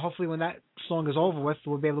Nation, and hopefully when that song is over with,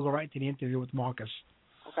 we'll be able to go right into the interview with Markus.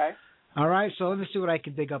 Okay. All right, so let me see what I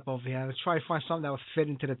can dig up over here. Let's try to find something that will fit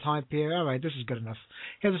into the time period. All right, this is good enough.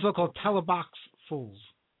 Here's a song called Telebox Fools.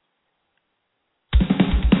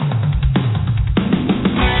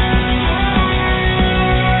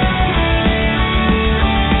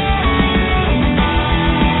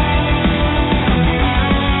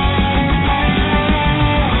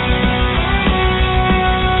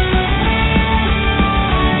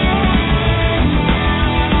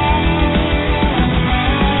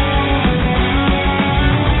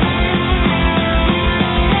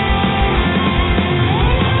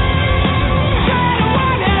 Try to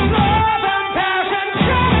walk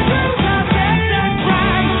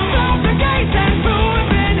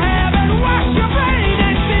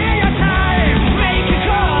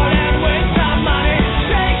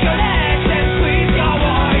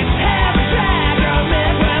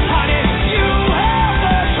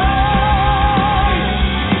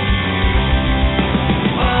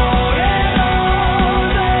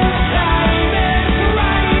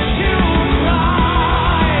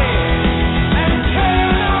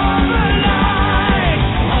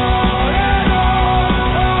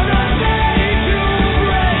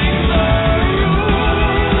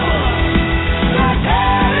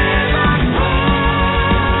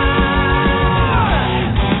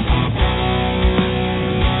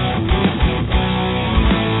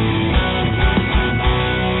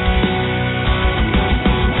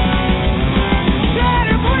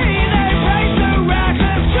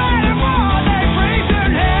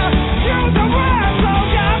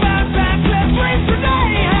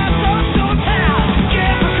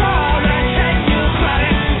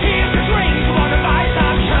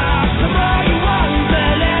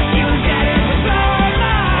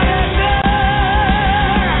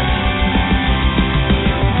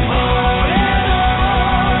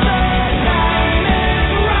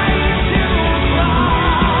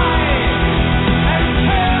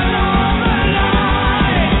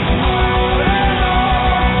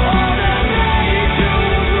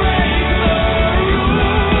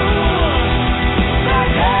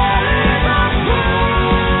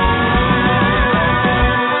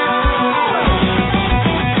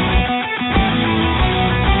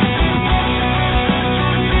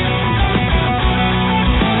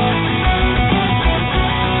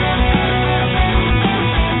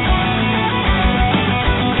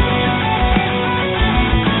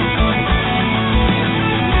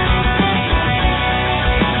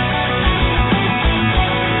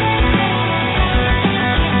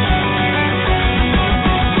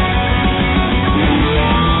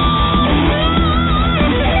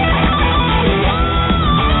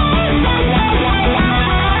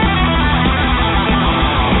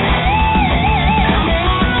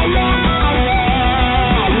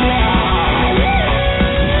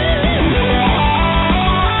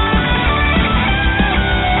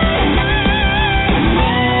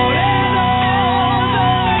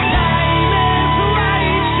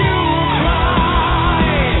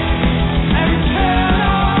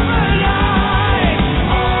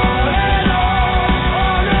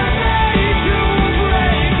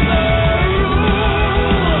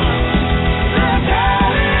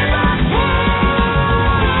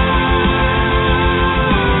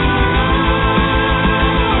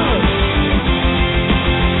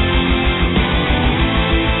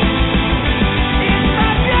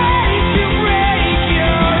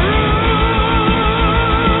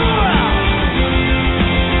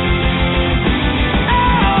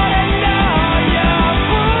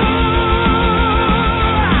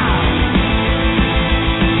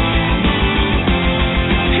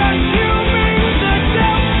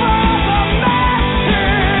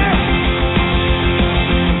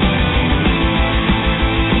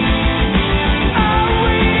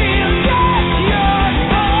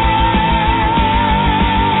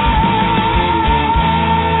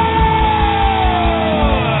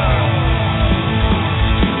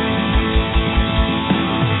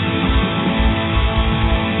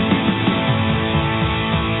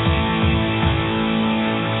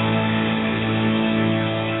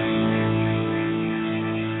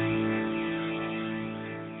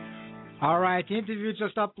All right, the interview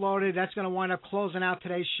just uploaded. That's going to wind up closing out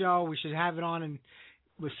today's show. We should have it on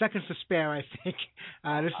with seconds to spare, I think.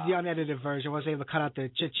 This is the unedited version. I wasn't able to cut out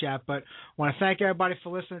the chit-chat, but I want to thank everybody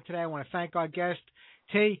for listening today. I want to thank our guest,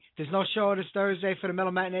 T. There's no show this Thursday for the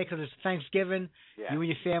Metal Matinee because it's Thanksgiving. Yeah. You and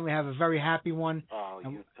your family have a very happy one. Oh,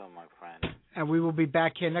 you too, my friend. And we will be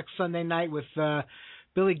back here next Sunday night with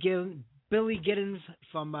Billy Giddens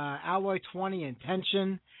from Alloy 20 and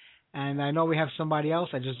Tension. And I know we have somebody else.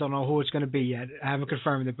 I just don't know who it's going to be yet. I haven't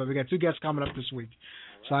confirmed it, but we got 2 guests coming up this week.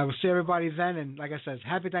 Right. So I will see everybody then. And like I said,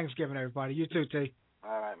 happy Thanksgiving, everybody. You too, T.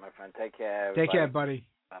 All right, my friend. Take care, everybody. Take care, buddy.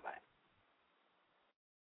 Bye-bye.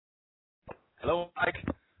 Hello, Mike.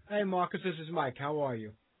 Hey, Markus. This is Mike. How are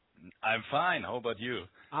you? I'm fine. How about you?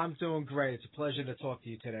 I'm doing great. It's a pleasure to talk to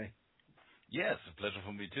you today. Yes, a pleasure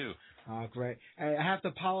for me, too. Oh, great. I have to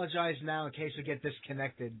apologize now in case we get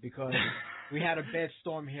disconnected because we had a bad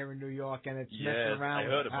storm here in New York and it's messing around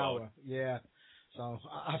with power. Yeah. So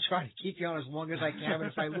I'll try to keep you on as long as I can, but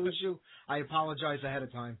if I lose you, I apologize ahead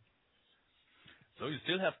of time. So you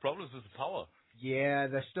still have problems with the power? Yeah,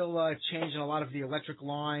 they're still changing a lot of the electric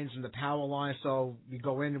lines and the power lines, so we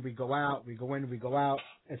go in and we go out, we go in and we go out.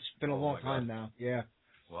 It's been a long time now. Yeah.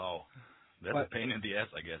 Wow. That's a pain in the ass,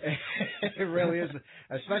 I guess. It really is,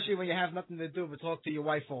 especially when you have nothing to do but talk to your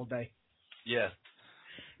wife all day. Yes.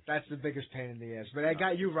 That's the biggest pain in the ass. But I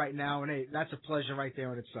got you right now, and hey, that's a pleasure right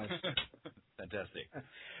there in itself. Fantastic.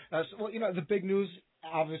 Well, the big news,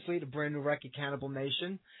 obviously, the brand new record, Cannibal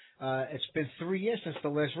Nation. It's been 3 years since the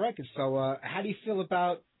last record. So how do you feel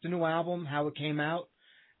about the new album, how it came out,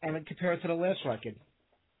 and compare it to the last record?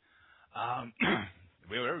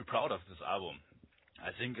 We're very proud of this album. I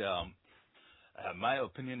think... my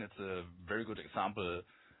opinion, it's a very good example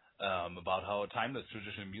about how timeless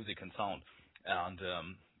traditional music can sound. And,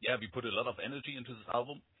 we put a lot of energy into this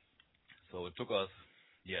album. So it took us,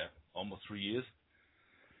 almost 3 years.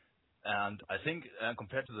 And I think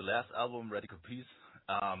compared to the last album, Radical Peace,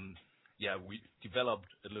 we developed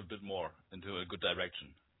a little bit more into a good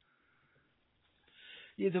direction.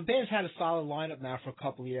 Yeah, the band's had a solid lineup now for a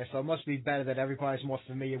couple of years, so it must be better that everybody's more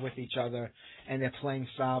familiar with each other and their playing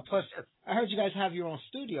style. Plus, I heard you guys have your own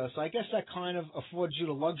studio, so I guess that kind of affords you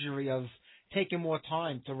the luxury of taking more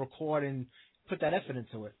time to record and put that effort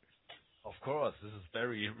into it. Of course, this is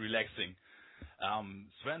very relaxing.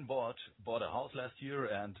 Sven bought a house last year,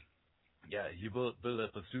 and he built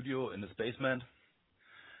up a studio in his basement,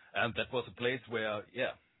 and that was a place where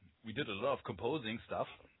we did a lot of composing stuff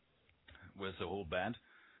with the whole band.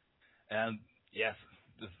 And yes,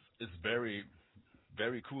 this is very,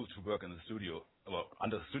 very cool to work in the studio,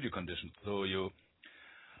 under studio conditions. So you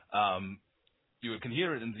can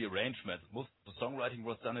hear it in the arrangement. Most of the songwriting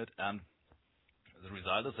was done it, and the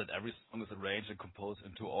result is that every song is arranged and composed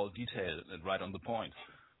into all detail and right on the point.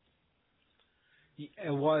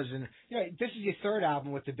 It was, and this is your third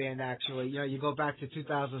album with the band. Actually, you go back to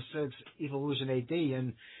 2006, Evolution AD,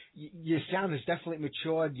 and your sound has definitely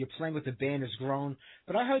matured. Your playing with the band has grown.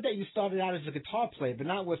 But I heard that you started out as a guitar player, but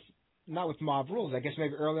not with Mob Rules. I guess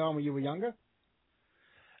maybe early on when you were younger.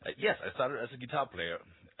 Yes, I started as a guitar player.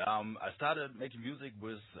 I started making music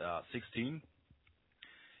with 16.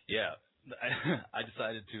 Yeah, I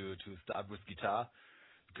decided to start with guitar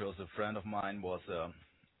because a friend of mine was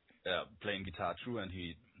playing guitar too, and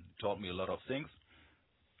he taught me a lot of things.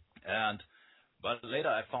 But later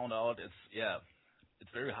I found out it's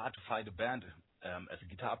very hard to find a band as a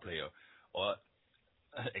guitar player, or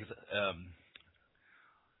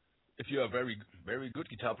if you are a very, very good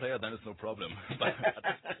guitar player, then it's no problem. But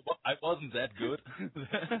I wasn't that good,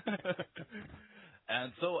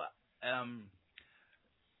 and so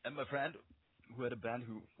and my friend who had a band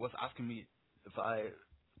who was asking me if I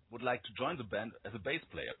would like to join the band as a bass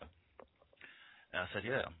player. And I said,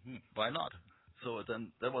 why not? So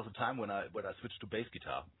then there was a time when I switched to bass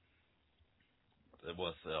guitar. It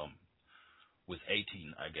was with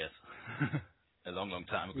 18, I guess. A long, long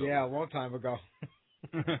time ago. Yeah, a long time ago.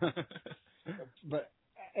 But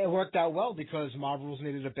it worked out well because Mob Rules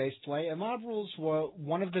needed a bass player. And Mob Rules were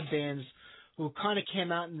one of the bands who kind of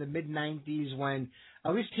came out in the mid-'90s when,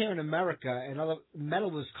 at least here in America, and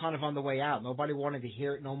metal was kind of on the way out. Nobody wanted to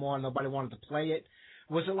hear it no more. Nobody wanted to play it.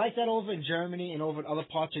 Was it like that over in Germany and over in other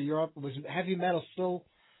parts of Europe? Was heavy metal still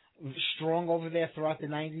strong over there throughout the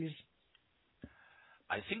 90s?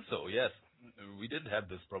 I think so, yes. We didn't have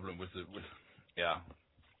this problem with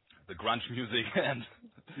the grunge music and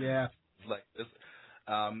like this.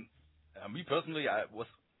 Me personally, I was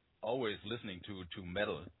always listening to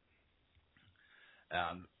metal,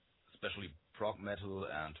 and especially prog metal,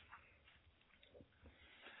 and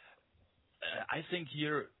I think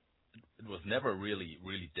here it was never really,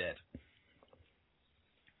 really dead.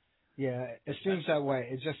 Yeah, it seems that way.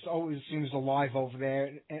 It just always seems alive over there,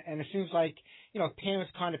 and it seems like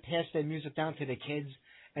parents kind of pass their music down to their kids,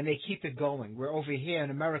 and they keep it going. Where over here in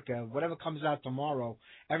America, whatever comes out tomorrow,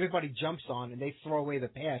 everybody jumps on and they throw away the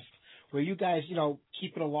past. Where you guys,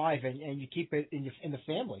 keep it alive and you keep it in the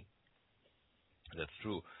family. That's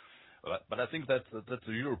true, but I think that's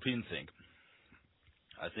a European thing.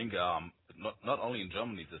 I think not only in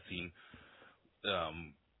Germany the scene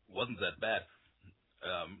wasn't that bad.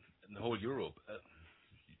 In the whole Europe,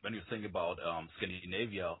 when you think about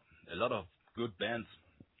Scandinavia, a lot of good bands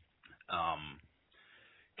are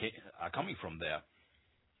coming from there,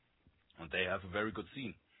 and they have a very good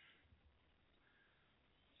scene.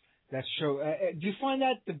 That's true. Do you find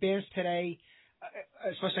that the bands today,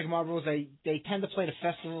 especially like Marbles, they tend to play the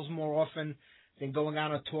festivals more often than going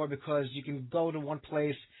out on tour because you can go to one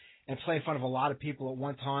place and play in front of a lot of people at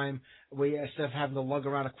one time, where instead of having to lug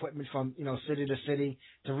around equipment from city to city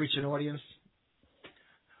to reach an audience?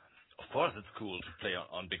 Of course, it's cool to play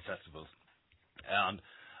on big festivals, and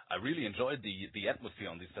I really enjoyed the atmosphere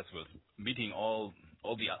on these festivals, meeting all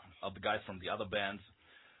the guys from the other bands,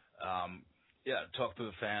 talk to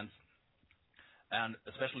the fans, and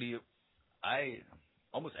especially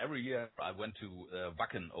almost every year I went to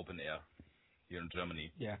Dokken open air here in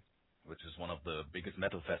Germany. Yeah. Which is one of the biggest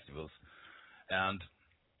metal festivals. And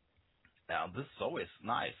this is always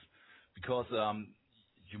nice because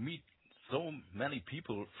you meet so many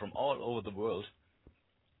people from all over the world.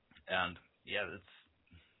 And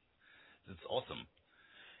it's awesome.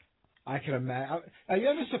 I can imagine. Are you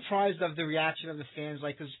ever surprised of the reaction of the fans?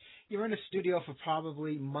 Like, because you're in a studio for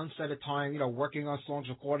probably months at a time, working on songs,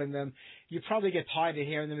 recording them. You probably get tired of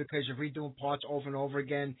hearing them because you're redoing parts over and over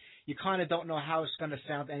again. You kind of don't know how it's going to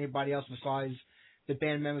sound to anybody else besides the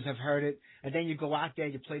band members have heard it. And then you go out there,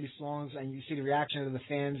 you play these songs, and you see the reaction of the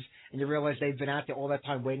fans, and you realize they've been out there all that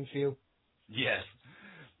time waiting for you. Yes,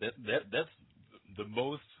 that's the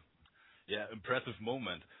most impressive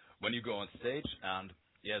moment when you go on stage and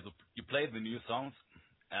you play the new songs.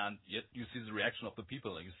 And yet you see the reaction of the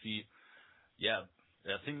people, and you see,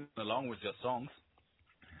 they're singing along with your songs,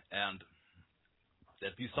 and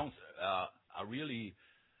that these songs are really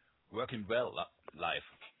working well live,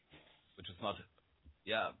 which is not,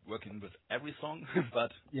 working with every song,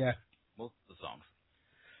 but most of the songs.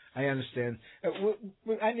 I understand.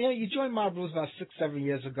 I know you joined Mob Rules about 6-7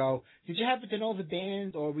 years ago. Did you happen to know the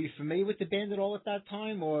band, or were you familiar with the band at all at that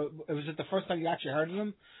time, or was it the first time you actually heard of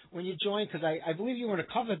them when you joined? Because I believe you were in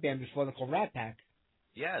a cover band before them called Rat Pack.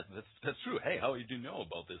 Yeah, that's true. Hey, how do you know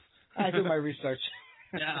about this? I do my research.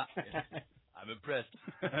 Yeah, I'm impressed.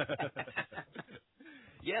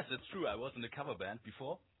 Yes, it's true. I was in a cover band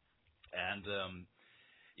before, and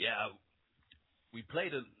we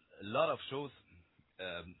played a lot of shows.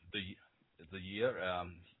 The year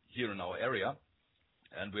here in our area,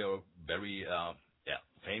 and we are very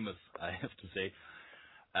famous, I have to say,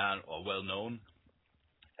 or well known.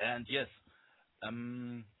 And yes,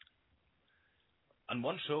 on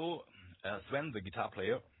one show, Sven, the guitar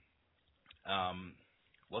player,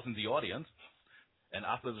 was in the audience, and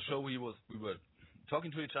after the show we were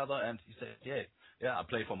talking to each other, and he said, "Yeah, I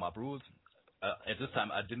play for Mob Rules." At this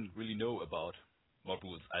time, I didn't really know about Mob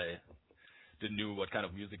Rules. I didn't know what kind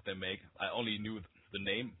of music they make. I only knew the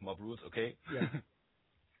name, Mob Rules, okay? Yeah.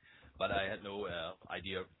 But I had no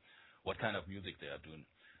idea what kind of music they are doing.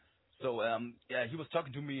 So, he was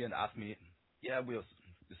talking to me and asked me, we're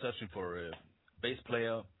searching for a bass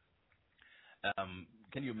player.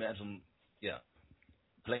 Can you imagine,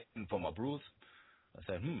 playing for Mob Rules? I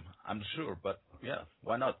said, I'm not sure, but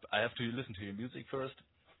why not? I have to listen to your music first.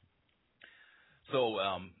 So,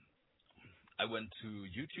 I went to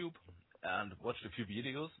YouTube and watched a few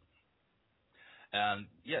videos, and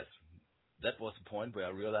yes, that was the point where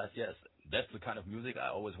I realized, that's the kind of music I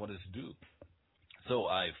always wanted to do. So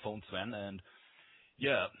I phoned Sven, and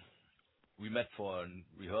we met for a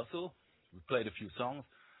rehearsal. We played a few songs,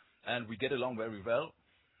 and we get along very well.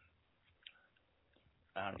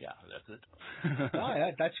 And that's it.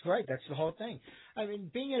 That's great. That's the whole thing. I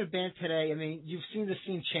mean, being in a band today, you've seen the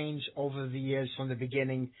scene change over the years from the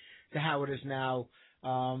beginning to how it is now.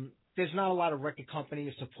 There's not a lot of record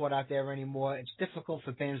companies support out there anymore. It's difficult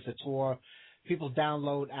for bands to tour. People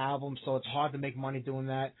download albums, so it's hard to make money doing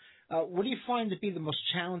that. What do you find to be the most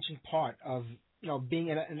challenging part of being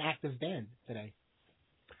in an active band today?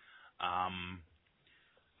 I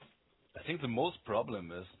think the most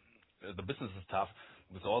problem is the business is tough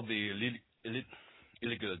with all the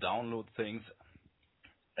illegal download things.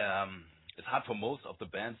 It's hard for most of the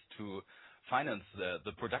bands to finance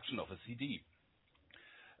the production of a CD.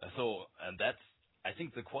 And that's, I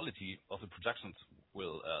think, the quality of the productions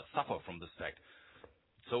will suffer from this fact.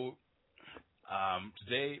 So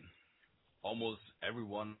today, almost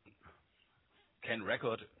everyone can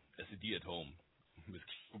record a CD at home with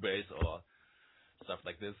Cubase or stuff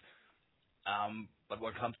like this. But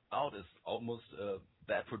what comes out is almost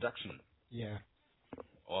bad production. Yeah.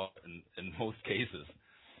 Or in most cases.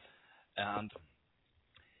 And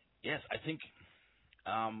yes, I think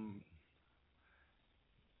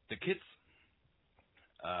the kids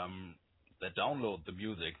that download the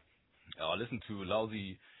music or listen to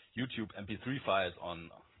lousy YouTube MP3 files on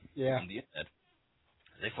the internet,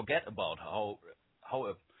 they forget about how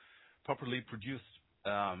a properly produced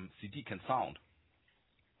CD can sound.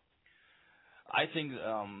 I think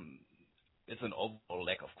it's an overall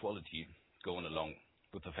lack of quality going along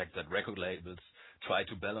with the fact that record labels try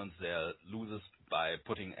to balance their losers by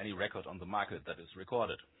putting any record on the market that is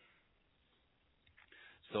recorded.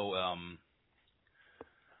 So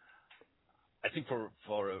I think for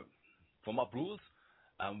Mob Rules,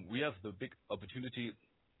 we have the big opportunity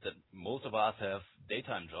that most of us have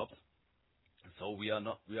daytime jobs, so we are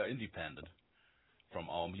independent from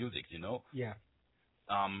our music, you know. Yeah.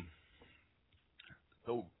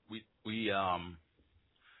 So we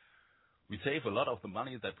save a lot of the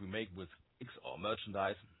money that we make with gigs or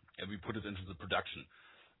merchandise, and we put it into the production.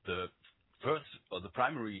 The first or the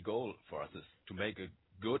primary goal for us is to make a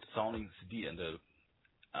good sounding CD and a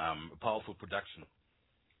powerful production.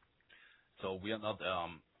 So we are not,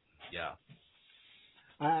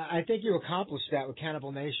 I think you accomplished that with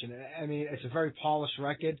Cannibal Nation. I mean, it's a very polished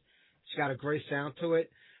record. It's got a great sound to it.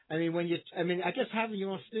 I guess having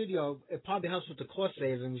your own studio, it probably helps with the cost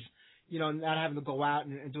savings, you know, not having to go out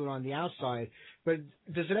and do it on the outside. But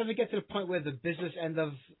does it ever get to the point where the business end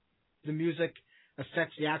of the music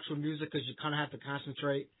affects the actual music because you kind of have to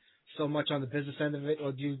concentrate so much on the business end of it,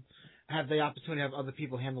 or do you have the opportunity to have other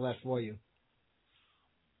people handle that for you?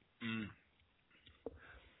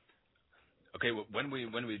 Okay, when we're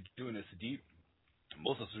doing a CD,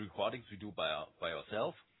 most of the recordings we do by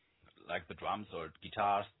ourselves, like the drums or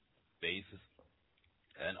guitars, basses,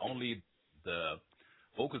 and only the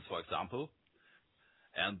vocals, for example,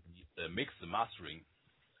 and the mix, the mastering,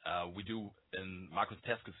 we do in Markus'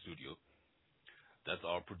 studio. That's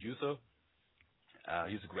our producer.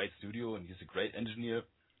 He's a great studio and he's a great engineer.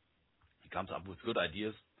 He comes up with good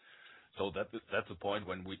ideas. So that's the point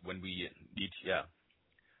when we need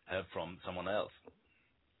help from someone else.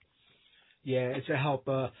 Yeah, it's a help.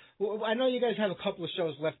 Well, I know you guys have a couple of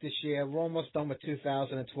shows left this year. We're almost done with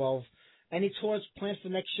 2012. Any tours planned for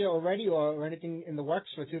next year already, or anything in the works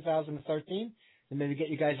for 2013? And maybe get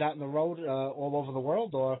you guys out on the road all over the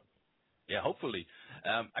world, or? Yeah, hopefully.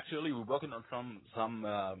 Actually, we're working on some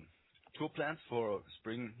tour plans for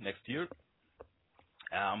spring next year,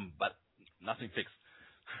 but nothing fixed.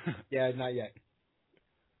 Yeah, not yet.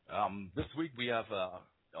 This week we have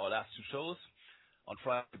our last two shows. On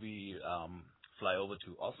Friday we fly over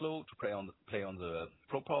to Oslo to play on the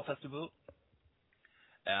Pro Power Festival,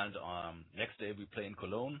 and next day we play in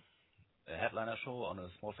Cologne, a headliner show on a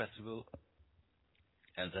small festival,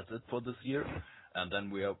 and that's it for this year. And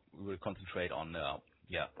then we will concentrate on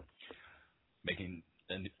making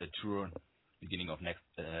a tour beginning of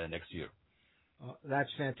next year. That's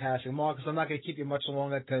fantastic. Markus, I'm not going to keep you much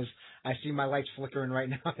longer because I see my lights flickering right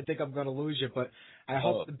now. I think I'm going to lose you, but I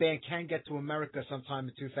hope the band can get to America sometime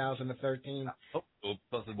in 2013. I hope so,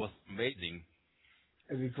 because it was amazing.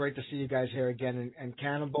 It'd be great to see you guys here again. And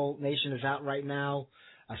Cannibal Nation is out right now.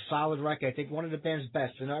 A solid record. I think one of the band's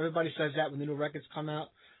best. You know, everybody says that when the new records come out,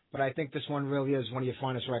 but I think this one really is one of your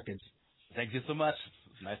finest records. Thank you so much.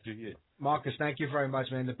 It's nice to hear. Markus, thank you very much,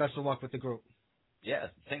 man. The best of luck with the group. Yeah,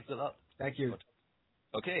 thanks a lot. Thank you.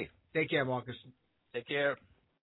 Okay. Take care, Markus. Take care.